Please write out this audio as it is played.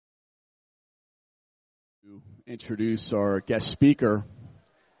to introduce our guest speaker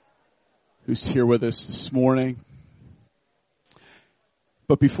who's here with us this morning.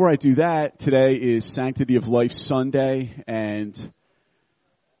 But before I do that, today is Sanctity of Life Sunday, and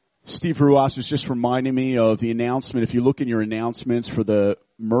Steve Ruas was just reminding me of the announcement. If you look in your announcements for the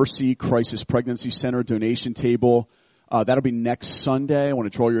Mercy Crisis Pregnancy Center donation table, that'll be next Sunday. I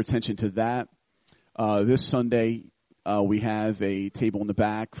want to draw your attention to that. This Sunday, we have a table in the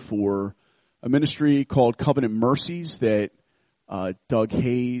back for a ministry called Covenant Mercies that Doug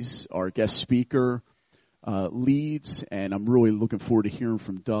Hayes, our guest speaker, leads, and I'm really looking forward to hearing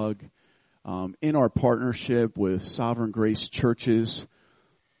from Doug. In our partnership with Sovereign Grace churches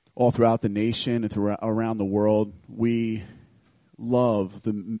all throughout the nation and around the world, we love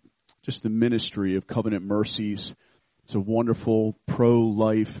the ministry of Covenant Mercies. It's a wonderful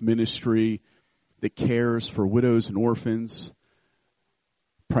pro-life ministry that cares for widows and orphans,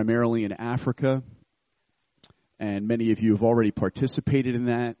 primarily in Africa. And many of you have already participated in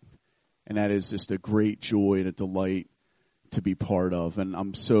that. And that is just a great joy and a delight to be part of. And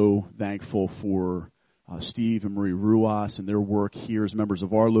I'm so thankful for Steve and Marie Ruas and their work here as members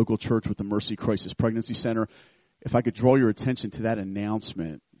of our local church with the Mercy Crisis Pregnancy Center. If I could draw your attention to that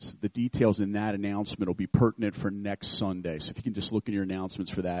announcement, the details in that announcement will be pertinent for next Sunday. So if you can just look in your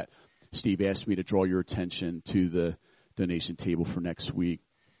announcements for that. Steve asked me to draw your attention to the donation table for next week.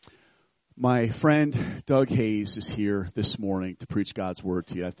 My friend Doug Hayes is here this morning to preach God's Word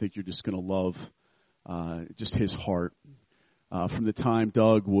to you. I think you're just going to love just his heart. From the time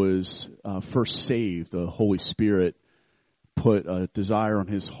Doug was first saved, the Holy Spirit put a desire on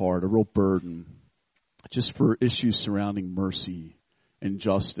his heart, a real burden, just for issues surrounding mercy and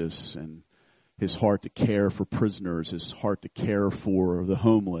justice, and his heart to care for prisoners, his heart to care for the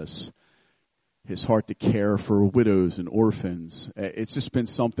homeless, his heart to care for widows and orphans. It's just been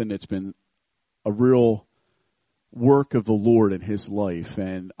something that's been a real work of the Lord in his life.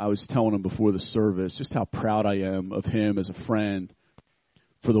 And I was telling him before the service just how proud I am of him as a friend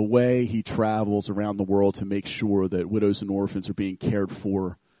for the way he travels around the world to make sure that widows and orphans are being cared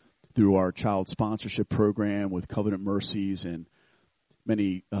for through our child sponsorship program with Covenant Mercies, and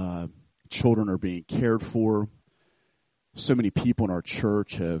many children are being cared for. So many people in our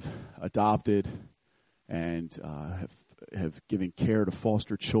church have adopted and have given care to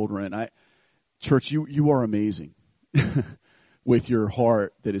foster children. Church, you are amazing with your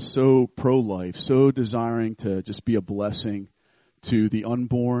heart that is so pro-life, so desiring to just be a blessing to the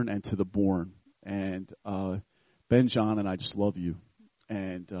unborn and to the born. And Ben, John, and I just love you,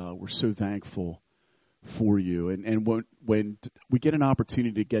 and we're so thankful for you. And when we get an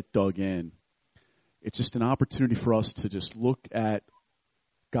opportunity to get Doug in, it's just an opportunity for us to just look at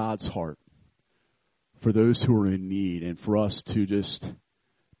God's heart for those who are in need, and for us to just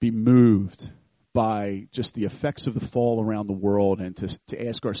be moved by just the effects of the fall around the world, and to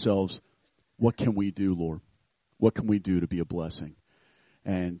ask ourselves, what can we do, Lord? What can we do to be a blessing?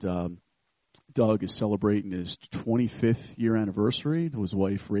 And Doug is celebrating his 25th year anniversary to his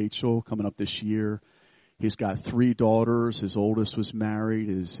wife, Rachel, coming up this year. He's got 3 daughters. His oldest was married.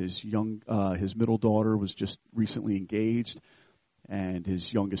 His middle daughter was just recently engaged, and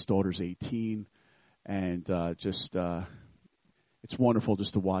his youngest daughter's 18. And it's wonderful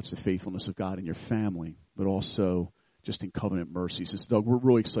just to watch the faithfulness of God in your family, but also just in Covenant Mercies. So, Doug, we're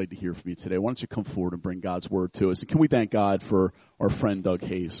really excited to hear from you today. Why don't you come forward and bring God's Word to us? And can we thank God for our friend Doug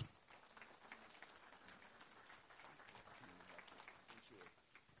Hayes?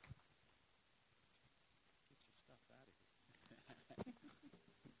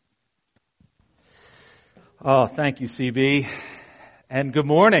 Oh, thank you, CB, and good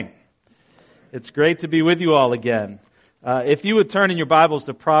morning. It's great to be with you all again. If you would turn in your Bibles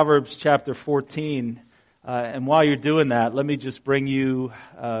to Proverbs chapter 14, and while you're doing that, let me just bring you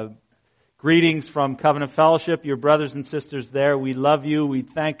greetings from Covenant Fellowship, your brothers and sisters there. We love you. We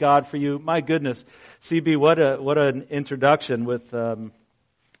thank God for you. My goodness, CB, what an introduction with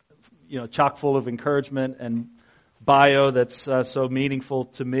chock full of encouragement and bio that's so meaningful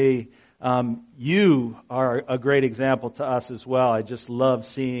to me. You are a great example to us as well. I just love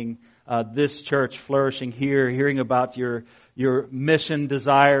seeing this church flourishing here, hearing about your mission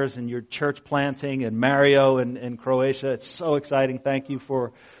desires and your church planting in Mario and in Croatia. It's so exciting. Thank you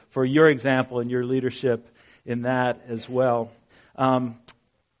for your example and your leadership in that as well.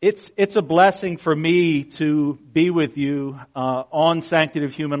 It's a blessing for me to be with you on Sanctity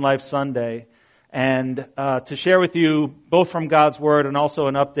of Human Life Sunday, and to share with you both from God's Word and also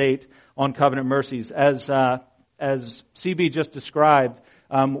an update on Covenant Mercies. As CB just described,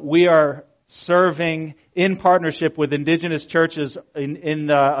 we are serving in partnership with indigenous churches in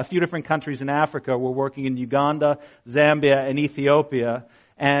a few different countries in Africa. We're working in Uganda, Zambia, and Ethiopia.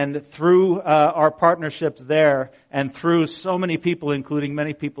 And through our partnerships there, and through so many people, including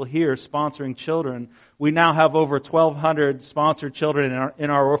many people here, sponsoring children, we now have over 1,200 sponsored children in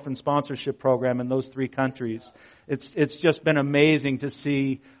our orphan sponsorship program in those 3 countries. It's just been amazing to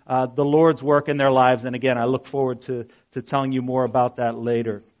see the Lord's work in their lives. And again, I look forward to telling you more about that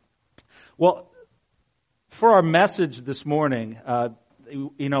later. Well, for our message this morning,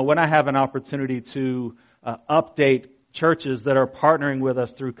 when I have an opportunity to update churches that are partnering with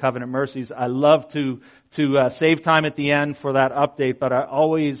us through Covenant Mercies, I love to save time at the end for that update, but I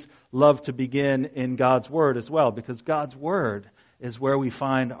always love to begin in God's Word as well, because God's Word is where we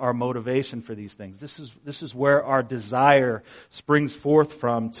find our motivation for these things. This is where our desire springs forth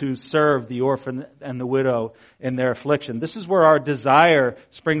from to serve the orphan and the widow in their affliction. This is where our desire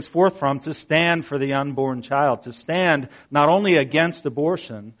springs forth from to stand for the unborn child, to stand not only against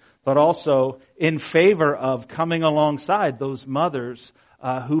abortion, but also in favor of coming alongside those mothers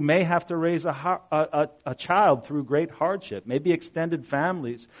who may have to raise a child through great hardship, maybe extended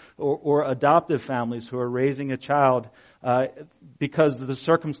families or adoptive families who are raising a child because the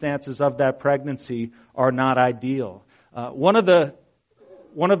circumstances of that pregnancy are not ideal. One of the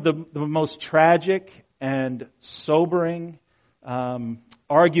most tragic and sobering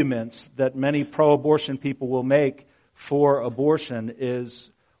arguments that many pro-abortion people will make for abortion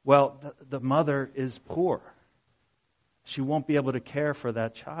is, well, the mother is poor. She won't be able to care for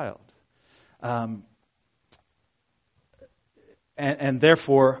that child. And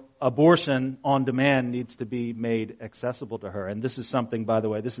therefore, abortion on demand needs to be made accessible to her. And this is something, by the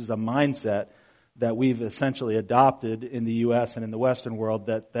way, this is a mindset that we've essentially adopted in the U.S. and in the Western world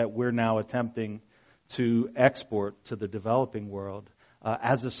that we're now attempting to export to the developing world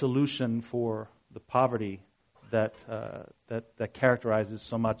as a solution for the poverty that characterizes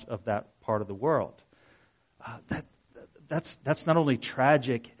so much of that part of the world. That's not only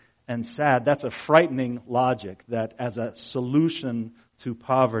tragic and sad, that's a frightening logic that as a solution to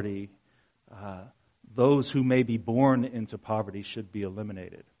poverty, those who may be born into poverty should be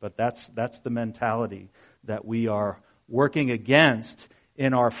eliminated. But that's the mentality that we are working against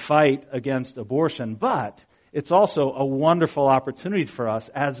in our fight against abortion. But it's also a wonderful opportunity for us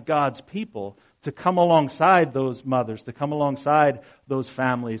as God's people to come alongside those mothers, to come alongside those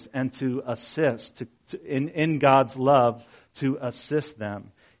families, and to assist in God's love, to assist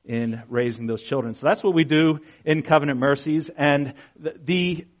them in raising those children. So that's what we do in Covenant Mercies. And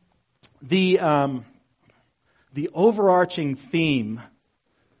the overarching theme,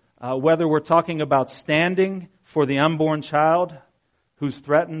 whether we're talking about standing for the unborn child who's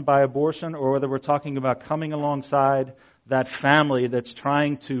threatened by abortion, or whether we're talking about coming alongside that family that's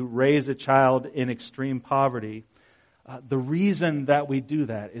trying to raise a child in extreme poverty, the reason that we do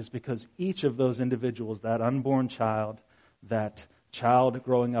that is because each of those individuals, that unborn child, that child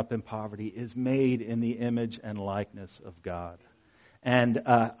growing up in poverty, is made in the image and likeness of God. And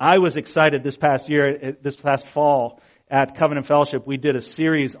I was excited this past fall at Covenant Fellowship. We did a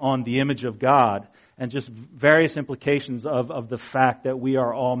series on the image of God and just various implications of the fact that we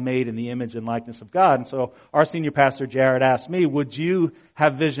are all made in the image and likeness of God. And so our senior pastor, Jared, asked me, would you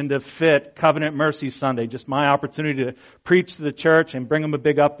have vision to fit Covenant Mercies Sunday, just my opportunity to preach to the church and bring them a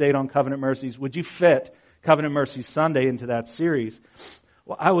big update on Covenant Mercies? Would you fit Covenant Mercies Sunday into that series?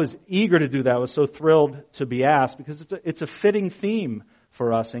 Well, I was eager to do that. I was so thrilled to be asked because it's a fitting theme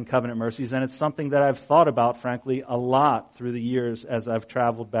for us in Covenant Mercies, and it's something that I've thought about, frankly, a lot through the years as I've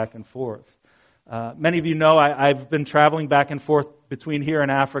traveled back and forth. Many of you know I've been traveling back and forth between here and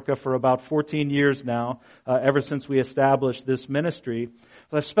Africa for about 14 years now, ever since we established this ministry.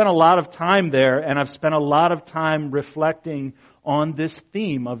 But I've spent a lot of time there, and I've spent a lot of time reflecting on this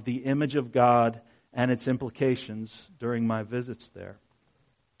theme of the image of God and its implications during my visits there.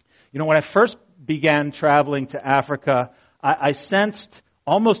 You know, when I first began traveling to Africa, I sensed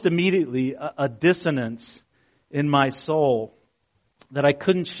almost immediately a dissonance in my soul that I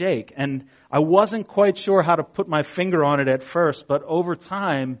couldn't shake. And I wasn't quite sure how to put my finger on it at first, but over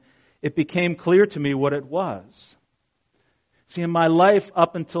time, it became clear to me what it was. See, in my life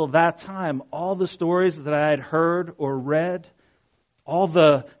up until that time, all the stories that I had heard or read, all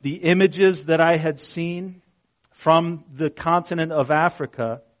the images that I had seen from the continent of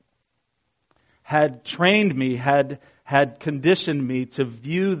Africa had trained me, had conditioned me to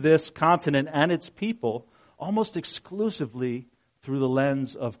view this continent and its people almost exclusively through the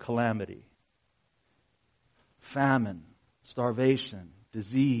lens of calamity. Famine, starvation,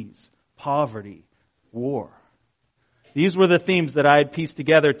 disease, poverty, war. These were the themes that I had pieced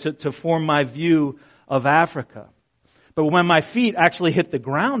together to form my view of Africa. But when my feet actually hit the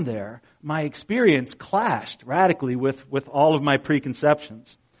ground there, my experience clashed radically with all of my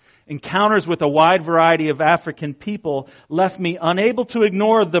preconceptions. Encounters with a wide variety of African people left me unable to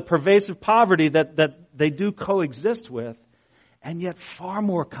ignore the pervasive poverty that they do coexist with, and yet far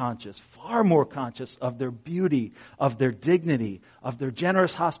more conscious of their beauty, of their dignity, of their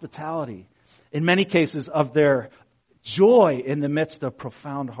generous hospitality, in many cases of their joy in the midst of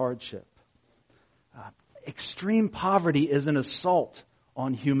profound hardship. Extreme poverty is an assault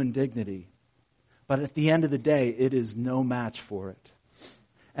on human dignity, but at the end of the day, it is no match for it.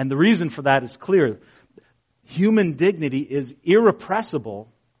 And the reason for that is clear. Human dignity is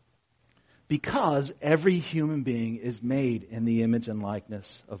irrepressible because every human being is made in the image and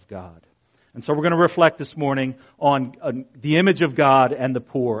likeness of God. And so we're going to reflect this morning on the image of God and the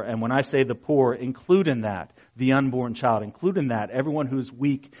poor. And when I say the poor, include in that the unborn child. Include in that everyone who is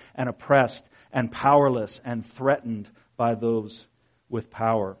weak and oppressed and powerless and threatened by those with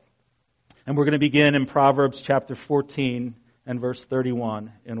power. And we're going to begin in Proverbs chapter 14 and verse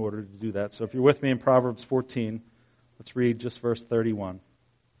 31 in order to do that. So if you're with me in Proverbs 14, let's read just verse 31.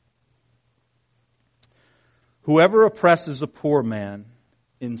 Whoever oppresses a poor man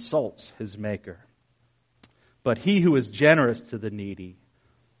insults his maker, but he who is generous to the needy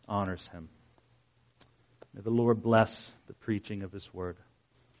honors him. May the Lord bless the preaching of His word.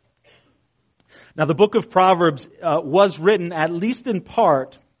 Now, the book of Proverbs was written, at least in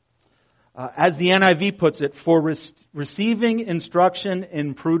part, as the NIV puts it, for receiving instruction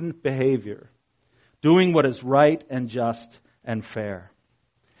in prudent behavior, doing what is right and just and fair.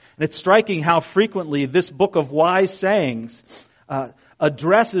 And it's striking how frequently this book of wise sayings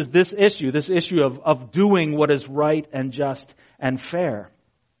addresses this issue of doing what is right and just and fair.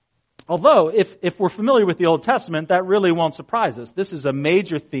 Although, if we're familiar with the Old Testament, that really won't surprise us. This is a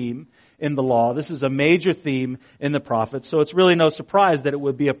major theme in the law. This is a major theme in the prophets. So it's really no surprise that it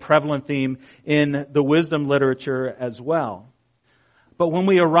would be a prevalent theme in the wisdom literature as well. But when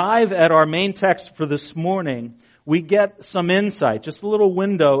we arrive at our main text for this morning, we get some insight, just a little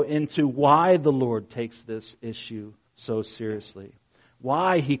window into why the Lord takes this issue so seriously,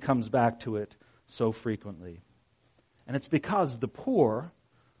 why He comes back to it so frequently. And it's because the poor,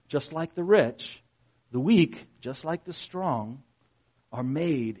 just like the rich, the weak, just like the strong, are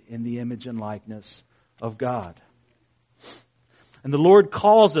made in the image and likeness of God. And the Lord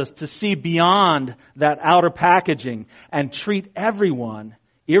calls us to see beyond that outer packaging and treat everyone,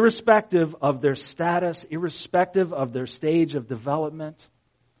 irrespective of their status, irrespective of their stage of development,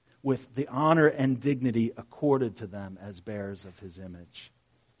 with the honor and dignity accorded to them as bearers of His image.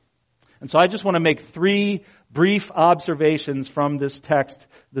 And so I just want to make 3 brief observations from this text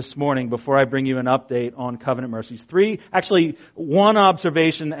this morning before I bring you an update on covenant mercies. 1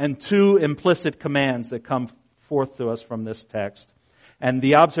 observation and 2 implicit commands that come forth to us from this text. And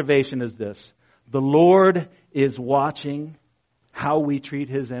the observation is this: the Lord is watching how we treat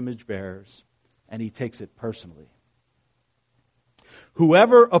His image bearers, and He takes it personally.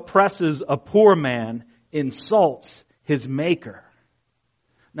 Whoever oppresses a poor man insults his maker.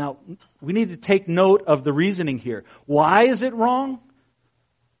 Now, we need to take note of the reasoning here. Why is it wrong?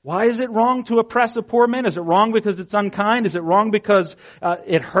 Why is it wrong to oppress a poor man? Is it wrong because it's unkind? Is it wrong because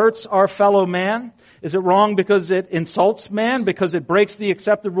it hurts our fellow man? Is it wrong because it insults man? Because it breaks the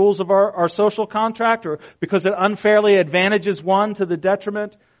accepted rules of our social contract? Or because it unfairly advantages one to the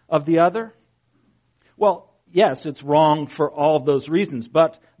detriment of the other? Well, yes, it's wrong for all of those reasons,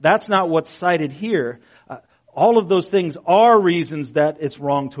 but that's not what's cited here. All of those things are reasons that it's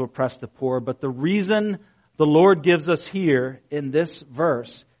wrong to oppress the poor, but the reason the Lord gives us here in this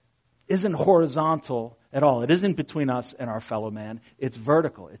verse isn't horizontal at all. It isn't between us and our fellow man. It's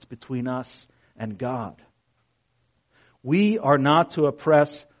vertical. It's between us and God. We are not to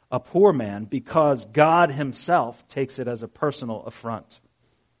oppress a poor man because God Himself takes it as a personal affront.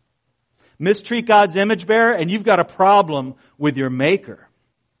 Mistreat God's image bearer and you've got a problem with your Maker.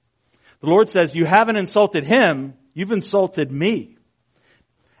 The Lord says, you haven't insulted Him, you've insulted me.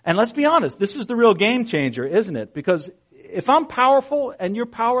 And let's be honest, this is the real game changer, isn't it? Because if I'm powerful and you're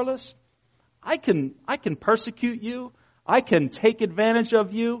powerless, I can persecute you, I can take advantage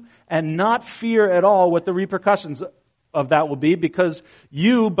of you, and not fear at all what the repercussions of that will be, because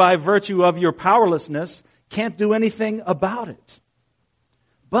you, by virtue of your powerlessness, can't do anything about it.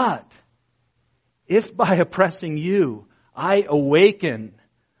 But if by oppressing you, I awaken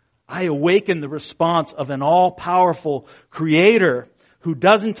the response of an all-powerful Creator who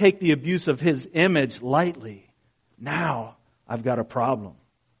doesn't take the abuse of His image lightly, now I've got a problem.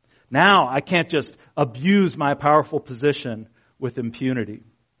 Now I can't just abuse my powerful position with impunity.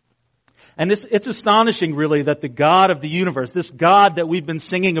 And it's astonishing, really, that the God of the universe, this God that we've been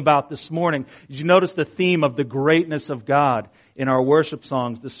singing about this morning, did you notice the theme of the greatness of God in our worship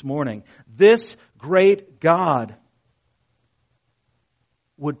songs this morning? This great God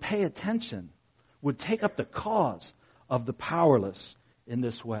would pay attention, would take up the cause of the powerless in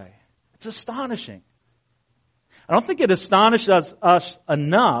this way. It's astonishing. I don't think it astonishes us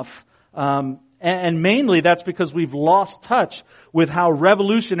enough, and mainly that's because we've lost touch with how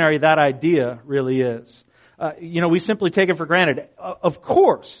revolutionary that idea really is. We simply take it for granted. Of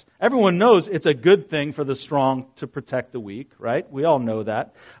course, everyone knows it's a good thing for the strong to protect the weak, right? We all know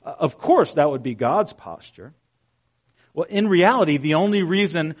that. Of course, that would be God's posture. Well, in reality, the only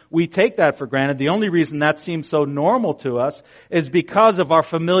reason we take that for granted, the only reason that seems so normal to us, is because of our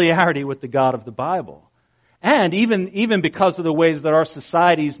familiarity with the God of the Bible. And even because of the ways that our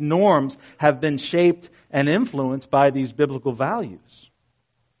society's norms have been shaped and influenced by these biblical values.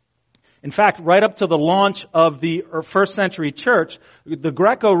 In fact, right up to the launch of the first century church, the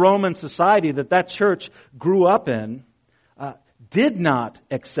Greco-Roman society that church grew up in did not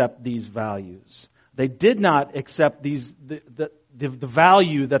accept these values. They did not accept the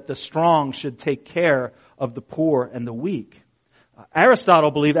value that the strong should take care of the poor and the weak.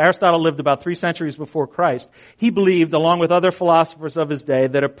 Aristotle lived about 3 centuries before Christ. He believed, along with other philosophers of his day,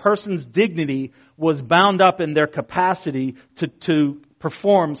 that a person's dignity was bound up in their capacity to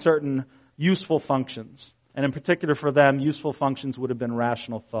perform certain useful functions. And in particular for them, useful functions would have been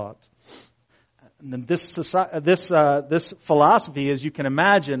rational thought. And this philosophy, as you can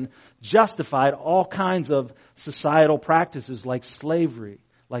imagine, justified all kinds of societal practices like slavery,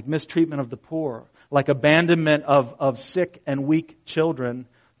 like mistreatment of the poor, like abandonment of sick and weak children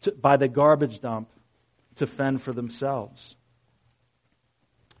by the garbage dump to fend for themselves.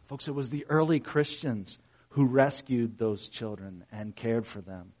 Folks, it was the early Christians who rescued those children and cared for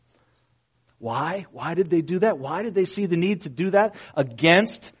them. Why? Why did they do that? Why did they see the need to do that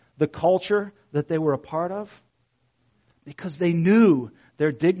against the culture that they were a part of? Because they knew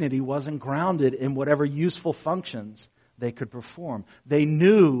their dignity wasn't grounded in whatever useful functions they could perform. They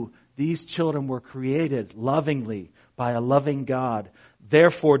knew these children were created lovingly by a loving God,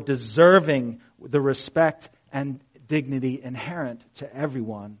 therefore deserving the respect and dignity inherent to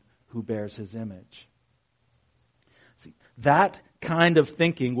everyone who bears His image. See, that kind of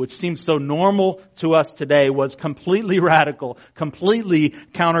thinking, which seems so normal to us today, was completely radical, completely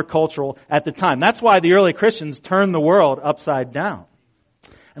countercultural at the time. That's why the early Christians turned the world upside down.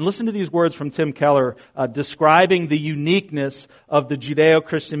 And listen to these words from Tim Keller describing the uniqueness of the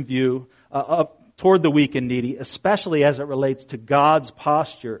Judeo-Christian view toward the weak and needy, especially as it relates to God's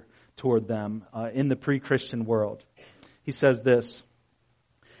posture toward them in the pre-Christian world. He says this: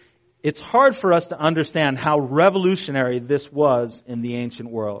 "It's hard for us to understand how revolutionary this was in the ancient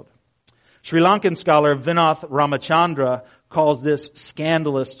world. Sri Lankan scholar Vinoth Ramachandra calls this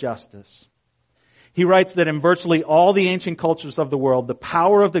scandalous justice. He writes that in virtually all the ancient cultures of the world, the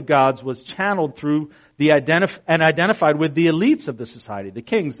power of the gods was channeled through and identified with the elites of the society, the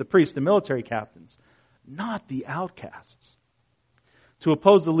kings, the priests, the military captains, not the outcasts. To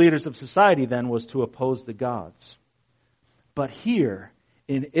oppose the leaders of society, then, was to oppose the gods. But here,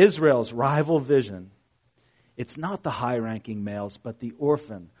 in Israel's rival vision, it's not the high-ranking males, but the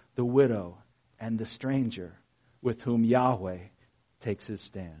orphan, the widow, and the stranger with whom Yahweh takes His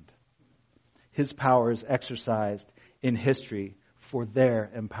stand. His power is exercised in history for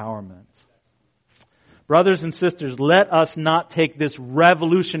their empowerment." Brothers and sisters, let us not take this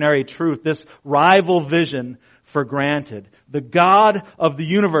revolutionary truth, this rival vision, for granted. The God of the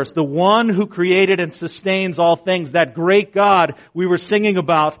universe, the one who created and sustains all things, that great God we were singing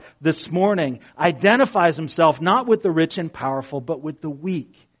about this morning, identifies Himself not with the rich and powerful, but with the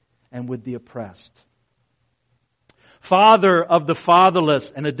weak and with the oppressed. Father of the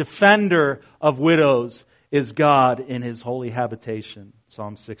fatherless and a defender of widows is God in His holy habitation.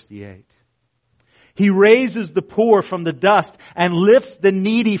 Psalm 68. He raises the poor from the dust and lifts the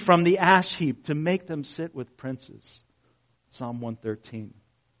needy from the ash heap to make them sit with princes. Psalm 113.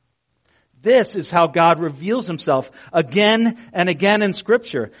 This is how God reveals Himself again and again in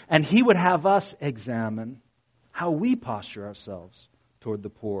Scripture. And He would have us examine how we posture ourselves toward the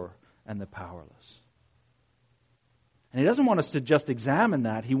poor and the powerless. And He doesn't want us to just examine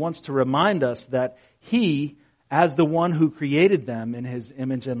that. He wants to remind us that He, as the one who created them in His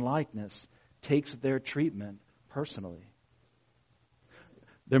image and likeness, takes their treatment personally.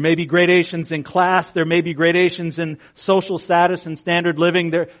 There may be gradations in class. There may be gradations in social status and standard of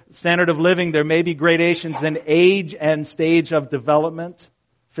living. There may be gradations in age and stage of development.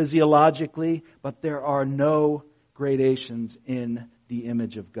 physiologically, but there are no gradations in the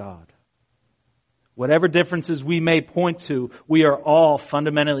image of God. Whatever differences we may point to, we are all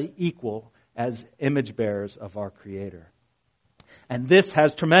fundamentally equal as image bearers of our Creator. And this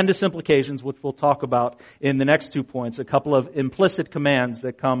has tremendous implications, which we'll talk about in the next 2 points, a couple of implicit commands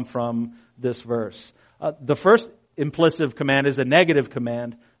that come from this verse. The first implicit command is a negative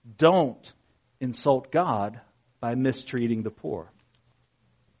command. Don't insult God by mistreating the poor.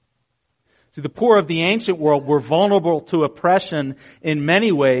 See, the poor of the ancient world were vulnerable to oppression in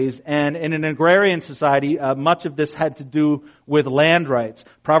many ways, and in an agrarian society, much of this had to do with land rights.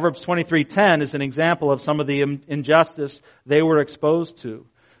 Proverbs 23:10 is an example of some of the injustice they were exposed to.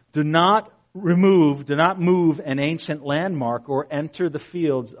 Do not move an ancient landmark or enter the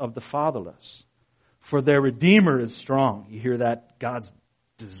fields of the fatherless, for their Redeemer is strong. You hear that? God's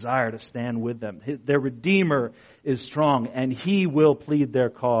desire to stand with them. Their Redeemer is strong, and He will plead their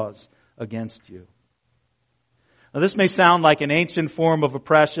cause against you. Now, this may sound like an ancient form of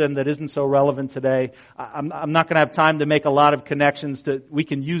oppression that isn't so relevant today. I'm not going to have time to make a lot of connections we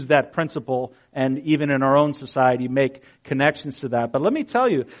can use that principle and even in our own society make connections to that. But let me tell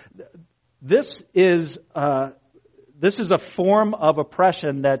you, this is a form of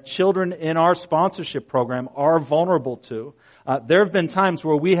oppression that children in our sponsorship program are vulnerable to. There have been times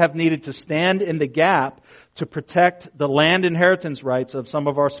where we have needed to stand in the gap to protect the land inheritance rights of some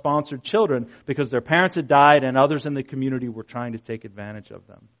of our sponsored children because their parents had died and others in the community were trying to take advantage of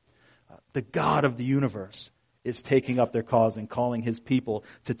them. The God of the universe is taking up their cause and calling His people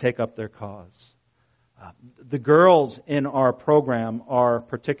to take up their cause. The girls in our program are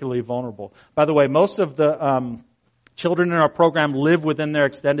particularly vulnerable. By the way, most of the children in our program live within their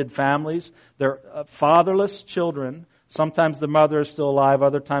extended families. They're fatherless children. Sometimes the mother is still alive.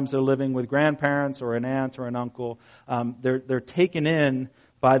 Other times they're living with grandparents or an aunt or an uncle. They're taken in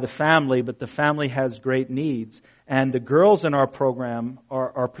by the family, but the family has great needs. And the girls in our program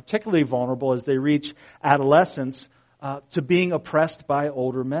are particularly vulnerable as they reach adolescence to being oppressed by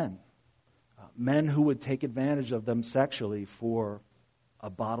older men. Men who would take advantage of them sexually for a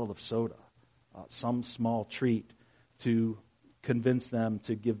bottle of soda, some small treat to convince them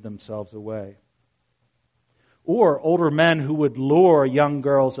to give themselves away. Or older men who would lure young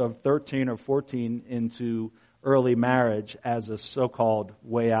girls of 13 or 14 into early marriage as a so-called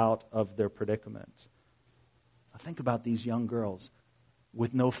way out of their predicament. Now think about these young girls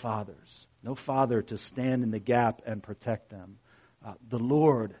with no fathers, no father to stand in the gap and protect them. The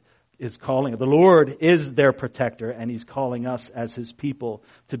Lord is their protector, and He's calling us as His people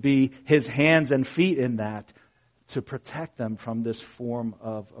to be His hands and feet in that, to protect them from this form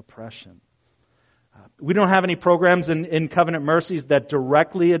of oppression. We don't have any programs in Covenant Mercies that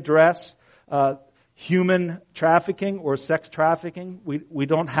directly address human trafficking or sex trafficking. We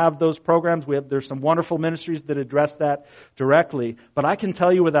don't have those programs. There's some wonderful ministries that address that directly. But I can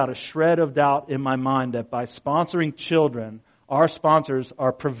tell you without a shred of doubt in my mind that by sponsoring children, our sponsors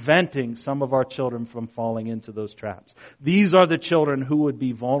are preventing some of our children from falling into those traps. These are the children who would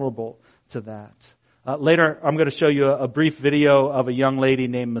be vulnerable to that. Later, I'm going to show you a brief video of a young lady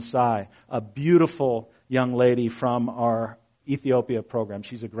named Masai, a beautiful young lady from our Ethiopia program.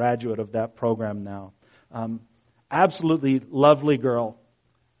 She's a graduate of that program now. Absolutely lovely girl.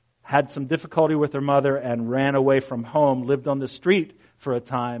 Had some difficulty with her mother and ran away from home, lived on the street for a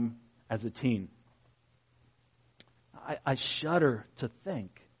time as a teen. I shudder to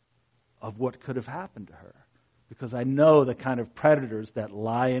think of what could have happened to her, because I know the kind of predators that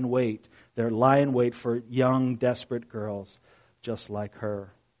lie in wait. They lie in wait for young, desperate girls just like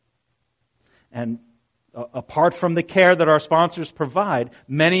her. And apart from the care that our sponsors provide,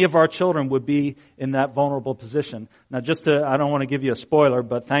 many of our children would be in that vulnerable position. Now, I don't want to give you a spoiler,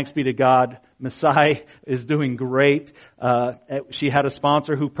 but thanks be to God, Masai is doing great. She had a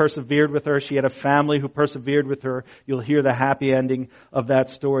sponsor who persevered with her. She had a family who persevered with her. You'll hear the happy ending of that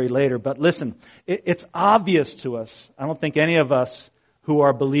story later. But listen, it's obvious to us. I don't think any of us who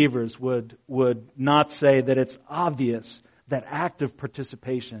are believers would not say that it's obvious that active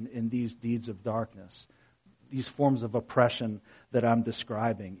participation in these deeds of darkness, these forms of oppression that I'm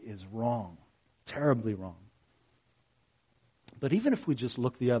describing, is wrong, terribly wrong. But even if we just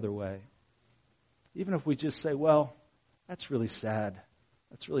look the other way, even if we just say, well, that's really sad,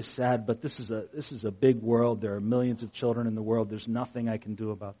 but this is a big world, there are millions of children in the world, there's nothing I can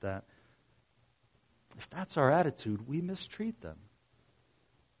do about that. If that's our attitude, we mistreat them.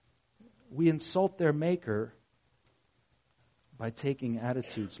 We insult their Maker by taking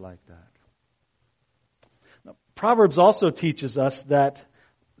attitudes like that. Now, Proverbs also teaches us that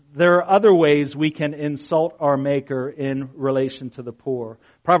there are other ways we can insult our Maker in relation to the poor.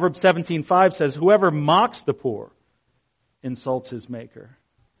 Proverbs 17:5 says, whoever mocks the poor insults his Maker.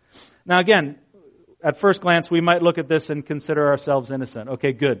 Now again, at first glance, we might look at this and consider ourselves innocent.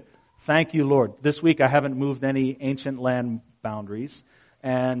 Okay, good. Thank you, Lord. This week I haven't moved any ancient land boundaries,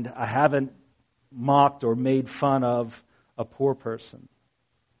 and I haven't mocked or made fun of a poor person.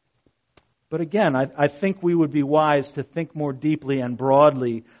 But again, I think we would be wise to think more deeply and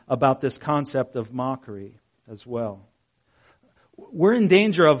broadly about this concept of mockery as well. We're in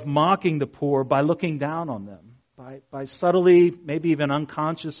danger of mocking the poor by looking down on them, by subtly, maybe even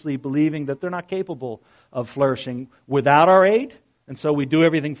unconsciously believing that they're not capable of flourishing without our aid, and so we do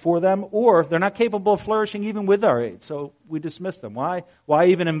everything for them, or they're not capable of flourishing even with our aid, so we dismiss them. Why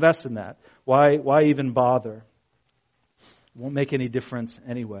even invest in that? Why even bother? It won't make any difference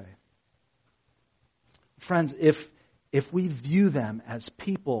anyway. Friends, if we view them as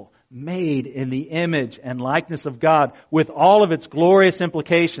people made in the image and likeness of God with all of its glorious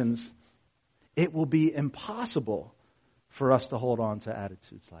implications, it will be impossible for us to hold on to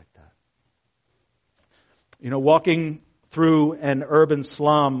attitudes like that. You know, walking through an urban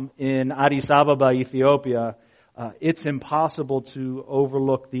slum in Addis Ababa, Ethiopia, it's impossible to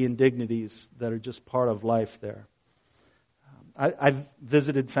overlook the indignities that are just part of life there. I've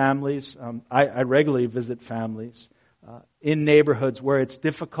visited families. I regularly visit families in neighborhoods where it's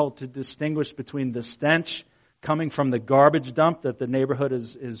difficult to distinguish between the stench coming from the garbage dump that the neighborhood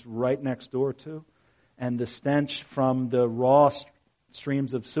is right next door to, and the stench from the raw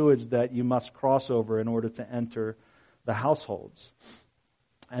streams of sewage that you must cross over in order to enter the households.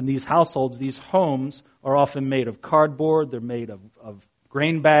 And these households, these homes, are often made of cardboard. They're made of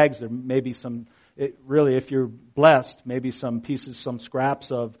grain bags. There may be some, if you're blessed, maybe some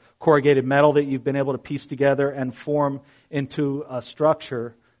scraps of corrugated metal that you've been able to piece together and form into a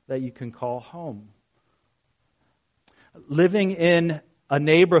structure that you can call home. Living in a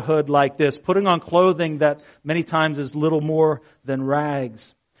neighborhood like this, putting on clothing that many times is little more than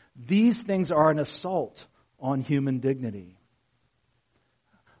rags, these things are an assault on human dignity.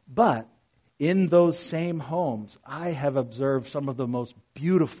 But in those same homes, I have observed some of the most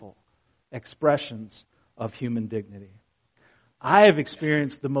beautiful expressions of human dignity. I have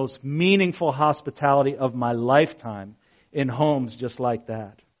experienced the most meaningful hospitality of my lifetime in homes just like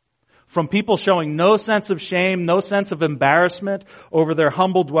that. From people showing no sense of shame, no sense of embarrassment over their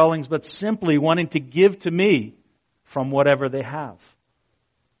humble dwellings, but simply wanting to give to me from whatever they have.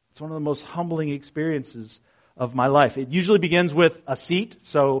 It's one of the most humbling experiences of my life. It usually begins with a seat.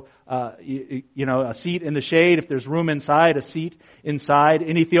 So, a seat in the shade. If there's room inside, a seat inside.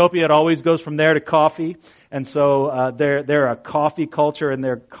 In Ethiopia, it always goes from there to coffee. And so, they're a coffee culture and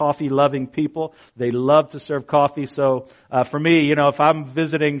they're coffee-loving people. They love to serve coffee. So, for me, if I'm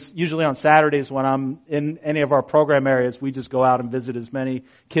visiting, usually on Saturdays when I'm in any of our program areas, we just go out and visit as many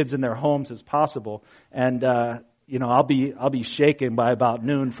kids in their homes as possible. And, I'll be shaken by about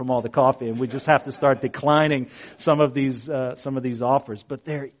noon from all the coffee, and we just have to start declining some of these offers. But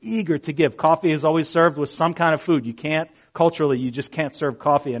they're eager to give. Coffee is always served with some kind of food. Culturally, you just can't serve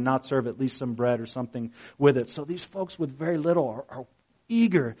coffee and not serve at least some bread or something with it. So these folks with very little are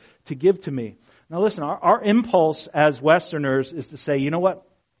eager to give to me. Now listen, our impulse as Westerners is to say, you know what?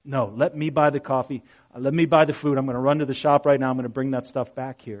 No, let me buy the coffee. Let me buy the food. I'm going to run to the shop right now. I'm going to bring that stuff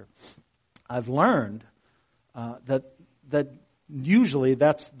back here. I've learned that usually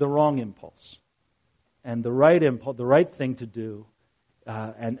that's the wrong impulse, and the right thing to do,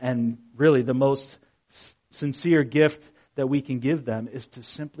 and really the most sincere gift that we can give them is to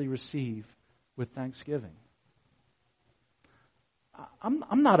simply receive with thanksgiving.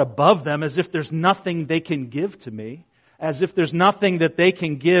 I'm not above them as if there's nothing they can give to me, as if there's nothing that they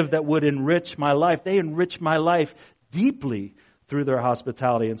can give that would enrich my life. They enrich my life deeply through their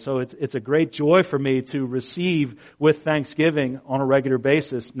hospitality. And so it's a great joy for me to receive with thanksgiving on a regular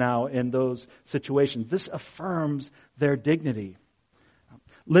basis now in those situations. This affirms their dignity.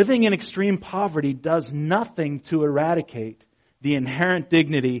 Living in extreme poverty does nothing to eradicate the inherent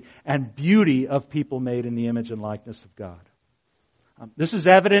dignity and beauty of people made in the image and likeness of God. This is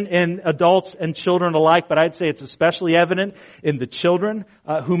evident in adults and children alike, but I'd say it's especially evident in the children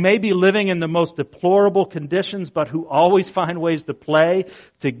who may be living in the most deplorable conditions, but who always find ways to play,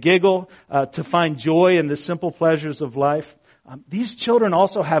 to giggle, to find joy in the simple pleasures of life. These children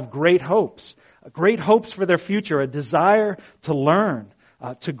also have great hopes for their future, a desire to learn,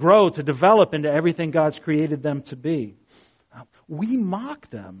 to grow, to develop into everything God's created them to be. We mock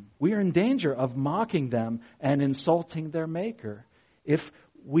them. We are in danger of mocking them and insulting their Maker if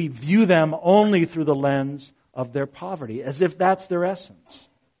we view them only through the lens of their poverty, as if that's their essence.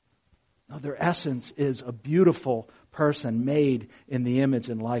 No, their essence is a beautiful person made in the image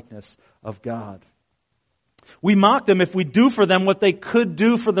and likeness of God. We mock them if we do for them what they could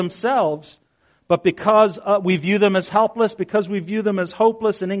do for themselves, but because we view them as helpless, because we view them as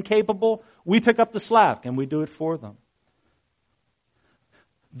hopeless and incapable, we pick up the slack and we do it for them.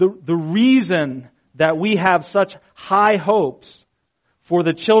 The reason that we have such high hopes for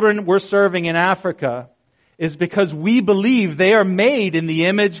the children we're serving in Africa is because we believe they are made in the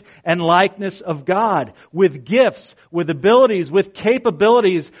image and likeness of God, with gifts, with abilities, with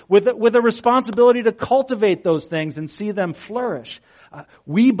capabilities, with a responsibility to cultivate those things and see them flourish.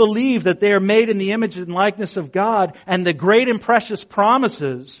 We believe that they are made in the image and likeness of God, and the great and precious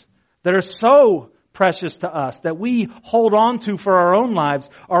promises that are so precious to us, that we hold on to for our own lives,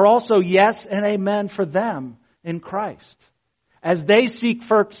 are also yes and amen for them in Christ. As they seek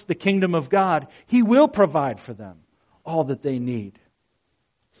first the kingdom of God, He will provide for them all that they need.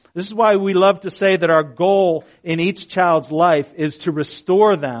 This is why we love to say that our goal in each child's life is to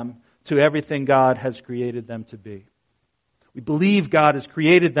restore them to everything God has created them to be. We believe God has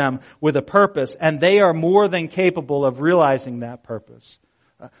created them with a purpose, and they are more than capable of realizing that purpose.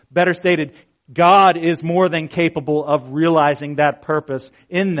 Better stated, God is more than capable of realizing that purpose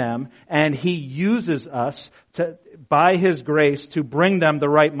in them, and He uses us by His grace to bring them the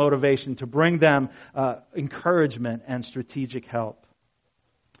right motivation, to bring them encouragement and strategic help.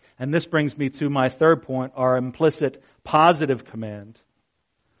 And this brings me to my third point, our implicit positive command.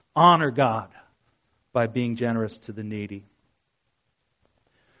 Honor God by being generous to the needy.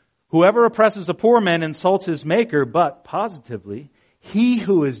 Whoever oppresses a poor man insults his maker, but positively, he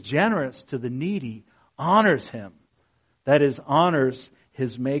who is generous to the needy honors him. That is, honors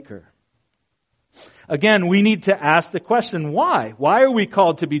his maker. Again, we need to ask the question, why? Why are we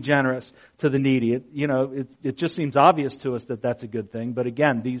called to be generous to the needy? It just seems obvious to us that that's a good thing. But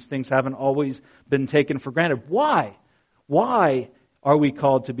again, these things haven't always been taken for granted. Why? Why are we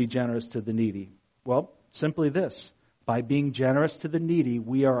called to be generous to the needy? Well, simply this. By being generous to the needy,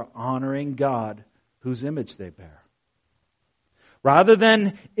 we are honoring God whose image they bear. Rather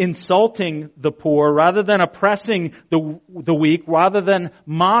than insulting the poor, rather than oppressing the weak, rather than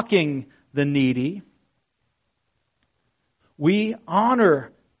mocking the needy, we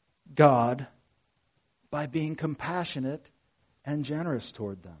honor God by being compassionate and generous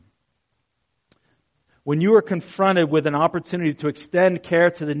toward them. When you are confronted with an opportunity to extend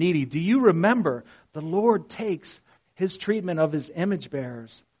care to the needy, do you remember the Lord takes His treatment of His image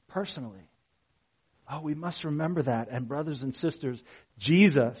bearers personally? Oh, we must remember that. And brothers and sisters,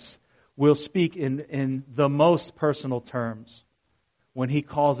 Jesus will speak in the most personal terms when He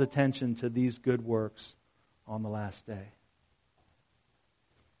calls attention to these good works on the last day.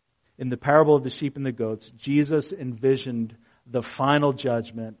 In the parable of the sheep and the goats, Jesus envisioned the final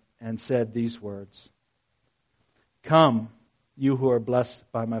judgment and said these words, "Come, you who are blessed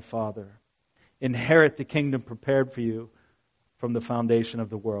by my Father, inherit the kingdom prepared for you from the foundation of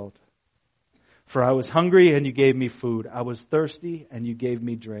the world. For I was hungry and you gave me food. I was thirsty and you gave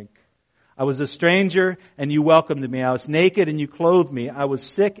me drink. I was a stranger and you welcomed me. I was naked and you clothed me. I was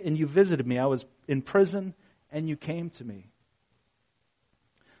sick and you visited me. I was in prison and you came to me."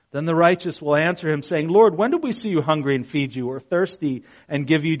 Then the righteous will answer him saying, "Lord, when did we see you hungry and feed you, or thirsty and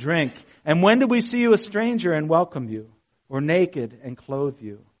give you drink? And when did we see you a stranger and welcome you, or naked and clothe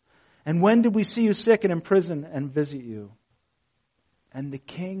you? And when did we see you sick and in prison and visit you?" And the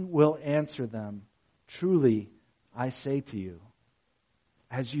king will answer them, "Truly, I say to you,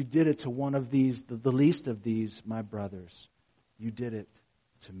 as you did it to one of these, the least of these, my brothers, you did it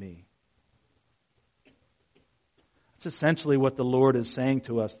to me." That's essentially what the Lord is saying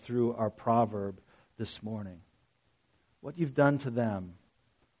to us through our proverb this morning. What you've done to them,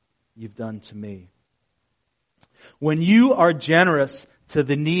 you've done to me. When you are generous to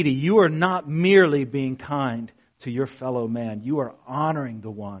the needy, you are not merely being kind to your fellow man. You are honoring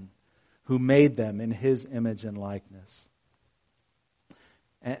the one who made them in His image and likeness.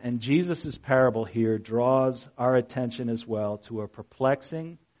 And Jesus' parable here draws our attention as well to a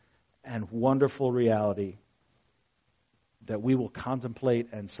perplexing and wonderful reality that we will contemplate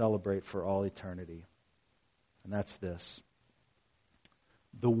and celebrate for all eternity. And that's this.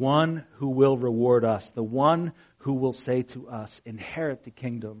 The one who will reward us, the one who will say to us, "Inherit the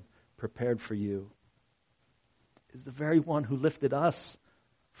kingdom prepared for you," is the very one who lifted us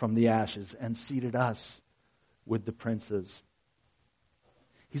from the ashes and seated us with the princes.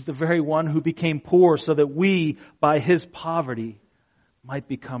 He's the very one who became poor so that we, by His poverty, might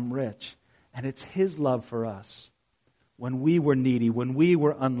become rich. And it's His love for us. When we were needy, when we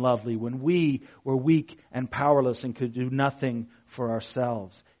were unlovely, when we were weak and powerless and could do nothing for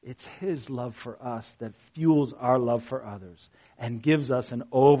ourselves. It's His love for us that fuels our love for others and gives us an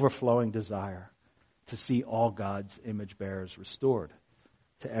overflowing desire to see all God's image bearers restored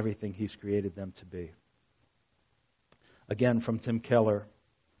to everything He's created them to be. Again, from Tim Keller,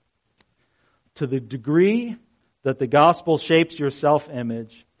 to the degree that the gospel shapes your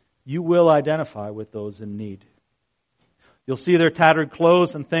self-image, you will identify with those in need. You'll see their tattered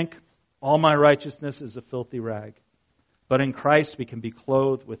clothes and think, all my righteousness is a filthy rag. But in Christ we can be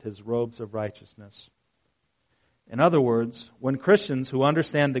clothed with His robes of righteousness. In other words, when Christians who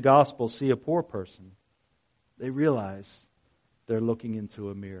understand the gospel see a poor person, they realize they're looking into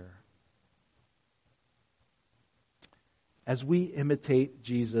a mirror. As we imitate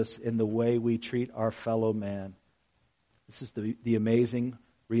Jesus in the way we treat our fellow man, this is the amazing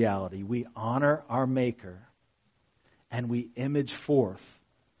reality. We honor our Maker and we image forth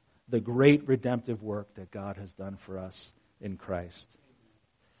the great redemptive work that God has done for us in Christ.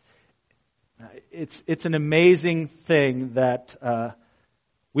 It's an amazing thing that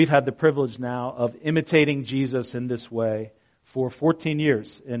we've had the privilege now of imitating Jesus in this way for 14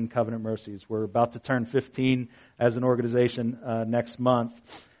 years in Covenant Mercies. We're about to turn 15 as an organization next month.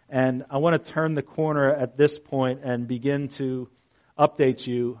 And I want to turn the corner at this point and begin to update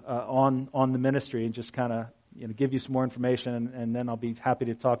you on the ministry and just kind of give you some more information, and then I'll be happy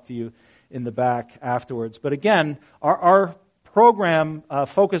to talk to you in the back afterwards. But again, our program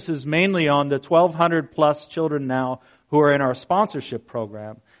focuses mainly on the 1,200 plus children now who are in our sponsorship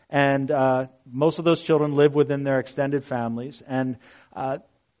program. And most of those children live within their extended families. And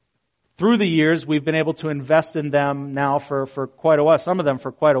through the years, we've been able to invest in them now for quite a while, some of them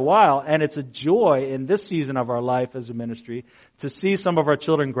for quite a while. And it's a joy in this season of our life as a ministry to see some of our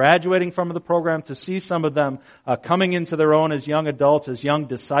children graduating from the program, to see some of them coming into their own as young adults, as young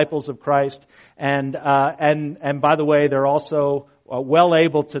disciples of Christ. And by the way, they're also well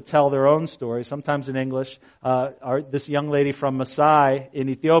able to tell their own story, sometimes in English. This young lady from Maasai in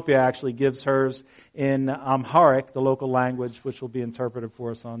Ethiopia actually gives hers in Amharic, the local language, which will be interpreted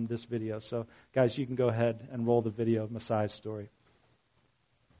for us on this video. So, guys, you can go ahead and roll the video of Maasai's story.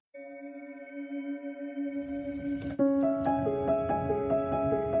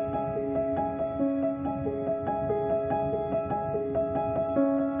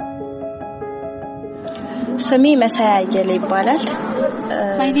 ስሜ መሳይ አየለ ይባላል።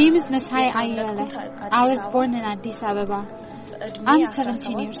 My name is Masai Ayala. I was born in Addis Ababa. I'm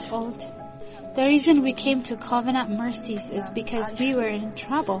 17 years old. The reason we came to Covenant Mercies is because we were in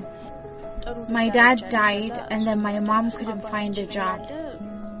trouble. My dad died and then my mom couldn't find a job.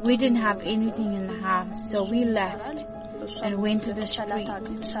 We didn't have anything in the house, so we left and went to the street.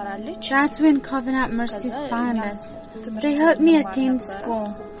 That's when Covenant Mercies found us. They helped me attend school.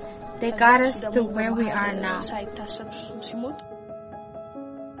 They got us to where we are now.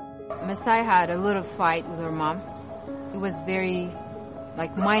 Masai had a little fight with her mom. It was very,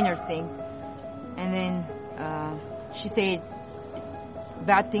 minor thing. And then she said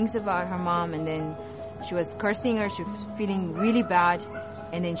bad things about her mom, and then she was cursing her. She was feeling really bad,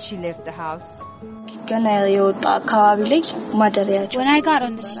 and then she left the house. When I got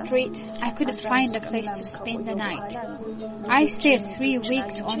on the street, I couldn't find a place to spend the night. I stayed 3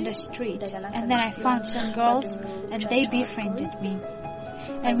 weeks on the street, and then I found some girls, and they befriended me.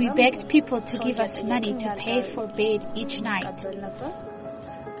 And we begged people to give us money to pay for bed each night.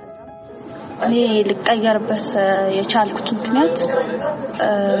 እኔ ልቀየርበት የቻልኩት ምክንያት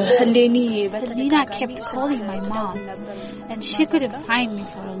Helena kept calling my mom and she couldn't find me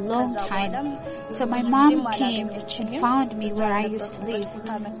for a long time. So my mom came and found me where I used to live.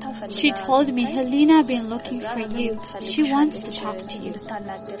 She told me, Helena been looking for you. She wants to talk to you.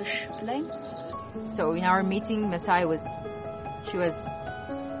 So in our meeting, Masai was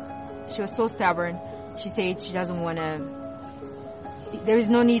so stubborn. She said she doesn't want to. There is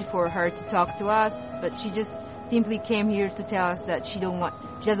no need for her to talk to us, but she just simply came here to tell us that she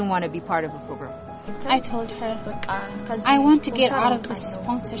doesn't want to be part of the program. I told her, I want to get out of this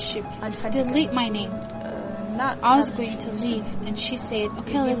sponsorship. Delete my name. I was going to leave, and she said,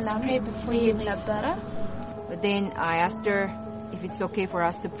 okay, let's pray before you leave. But then I asked her if it's okay for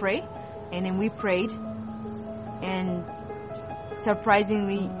us to pray, and then we prayed, and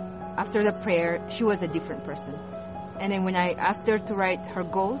surprisingly, after the prayer, she was a different person. And then when I asked her to write her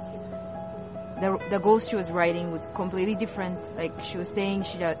goals, the goals she was writing was completely different. Like she was saying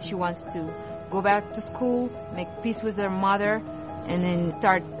she wants to go back to school, make peace with her mother, and then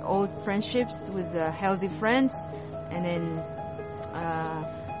start old friendships with healthy friends, and then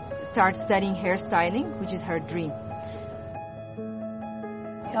start studying hairstyling, which is her dream.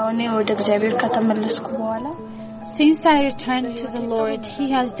 Since I returned to the Lord,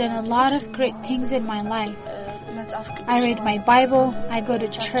 He has done a lot of great things in my life. I read my Bible, I go to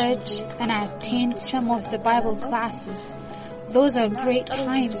church, and I attend some of the Bible classes. Those are great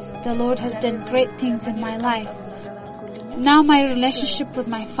times. The Lord has done great things in my life. Now my relationship with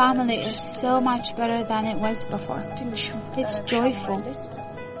my family is so much better than it was before. It's joyful.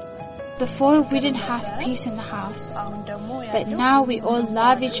 Before we didn't have peace in the house, but now we all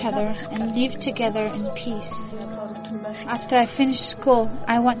love each other and live together in peace. After I finish school,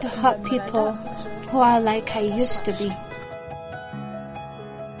 I want to help people who are like I used to be.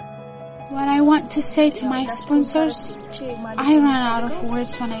 What I want to say to my sponsors, I run out of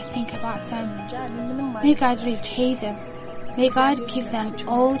words when I think about them. May God repay them. May God give them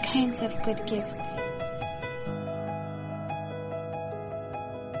all kinds of good gifts.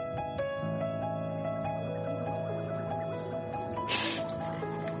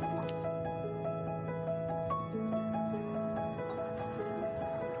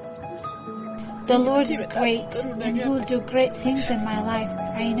 The Lord is great, and He will do great things in my life.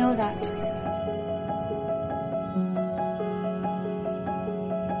 I know that.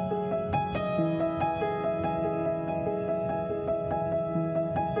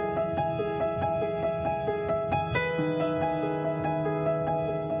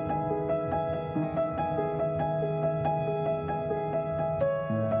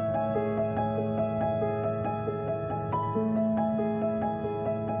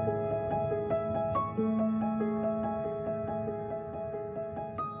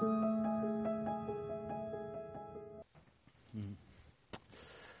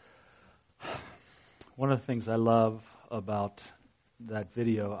 One of the things I love about that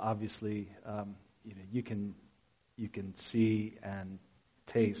video, obviously, you can see and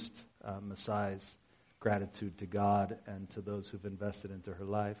taste Messiah's gratitude to God and to those who've invested into her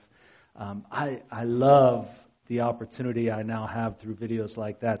life. I love the opportunity I now have through videos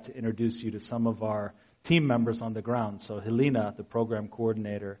like that to introduce you to some of our team members on the ground. So Helena, the program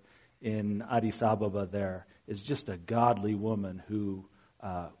coordinator in Addis Ababa there, is just a godly woman who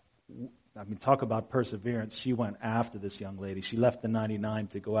talk about perseverance. She went after this young lady. She left the 99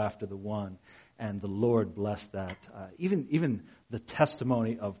 to go after the one, and the Lord blessed that. Even the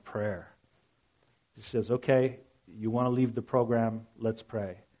testimony of prayer. She says, okay, you want to leave the program, let's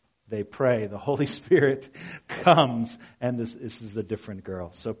pray. They pray, the Holy Spirit comes, and this is a different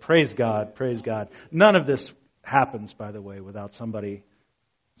girl. So praise God, praise God. None of this happens, by the way, without somebody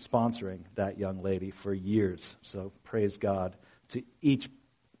sponsoring that young lady for years. So praise God to each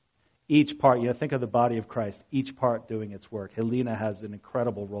part. Think of the body of Christ, each part doing its work. Helena has an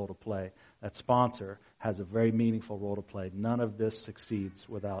incredible role to play. That sponsor has a very meaningful role to play. None of this succeeds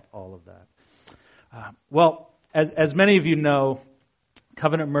without all of that. As many of you know,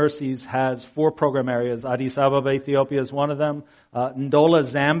 Covenant Mercies has 4 program areas. Addis Ababa, Ethiopia is one of them. Ndola,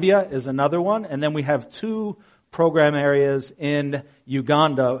 Zambia is another one. And then we have 2 program areas in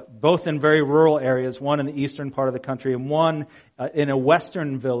Uganda, both in very rural areas, one in the eastern part of the country and one in a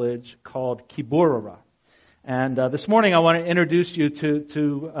western village called Kiburara. And this morning I want to introduce you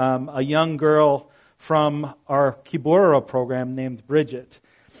to a young girl from our Kiburara program named Bridget.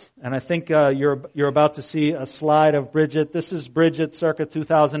 And I think you're about to see a slide of Bridget. This is Bridget circa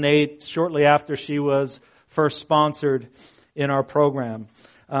 2008, shortly after she was first sponsored in our program.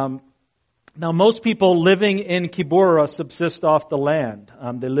 Now, most people living in Kiburara subsist off the land.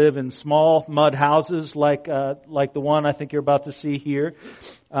 They live in small mud houses like the one I think you're about to see here.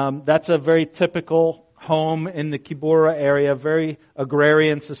 That's a very typical home in the Kiburara area, very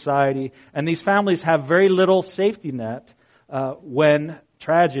agrarian society. And these families have very little safety net when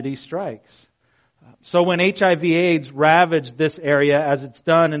tragedy strikes. So when HIV/AIDS ravaged this area, as it's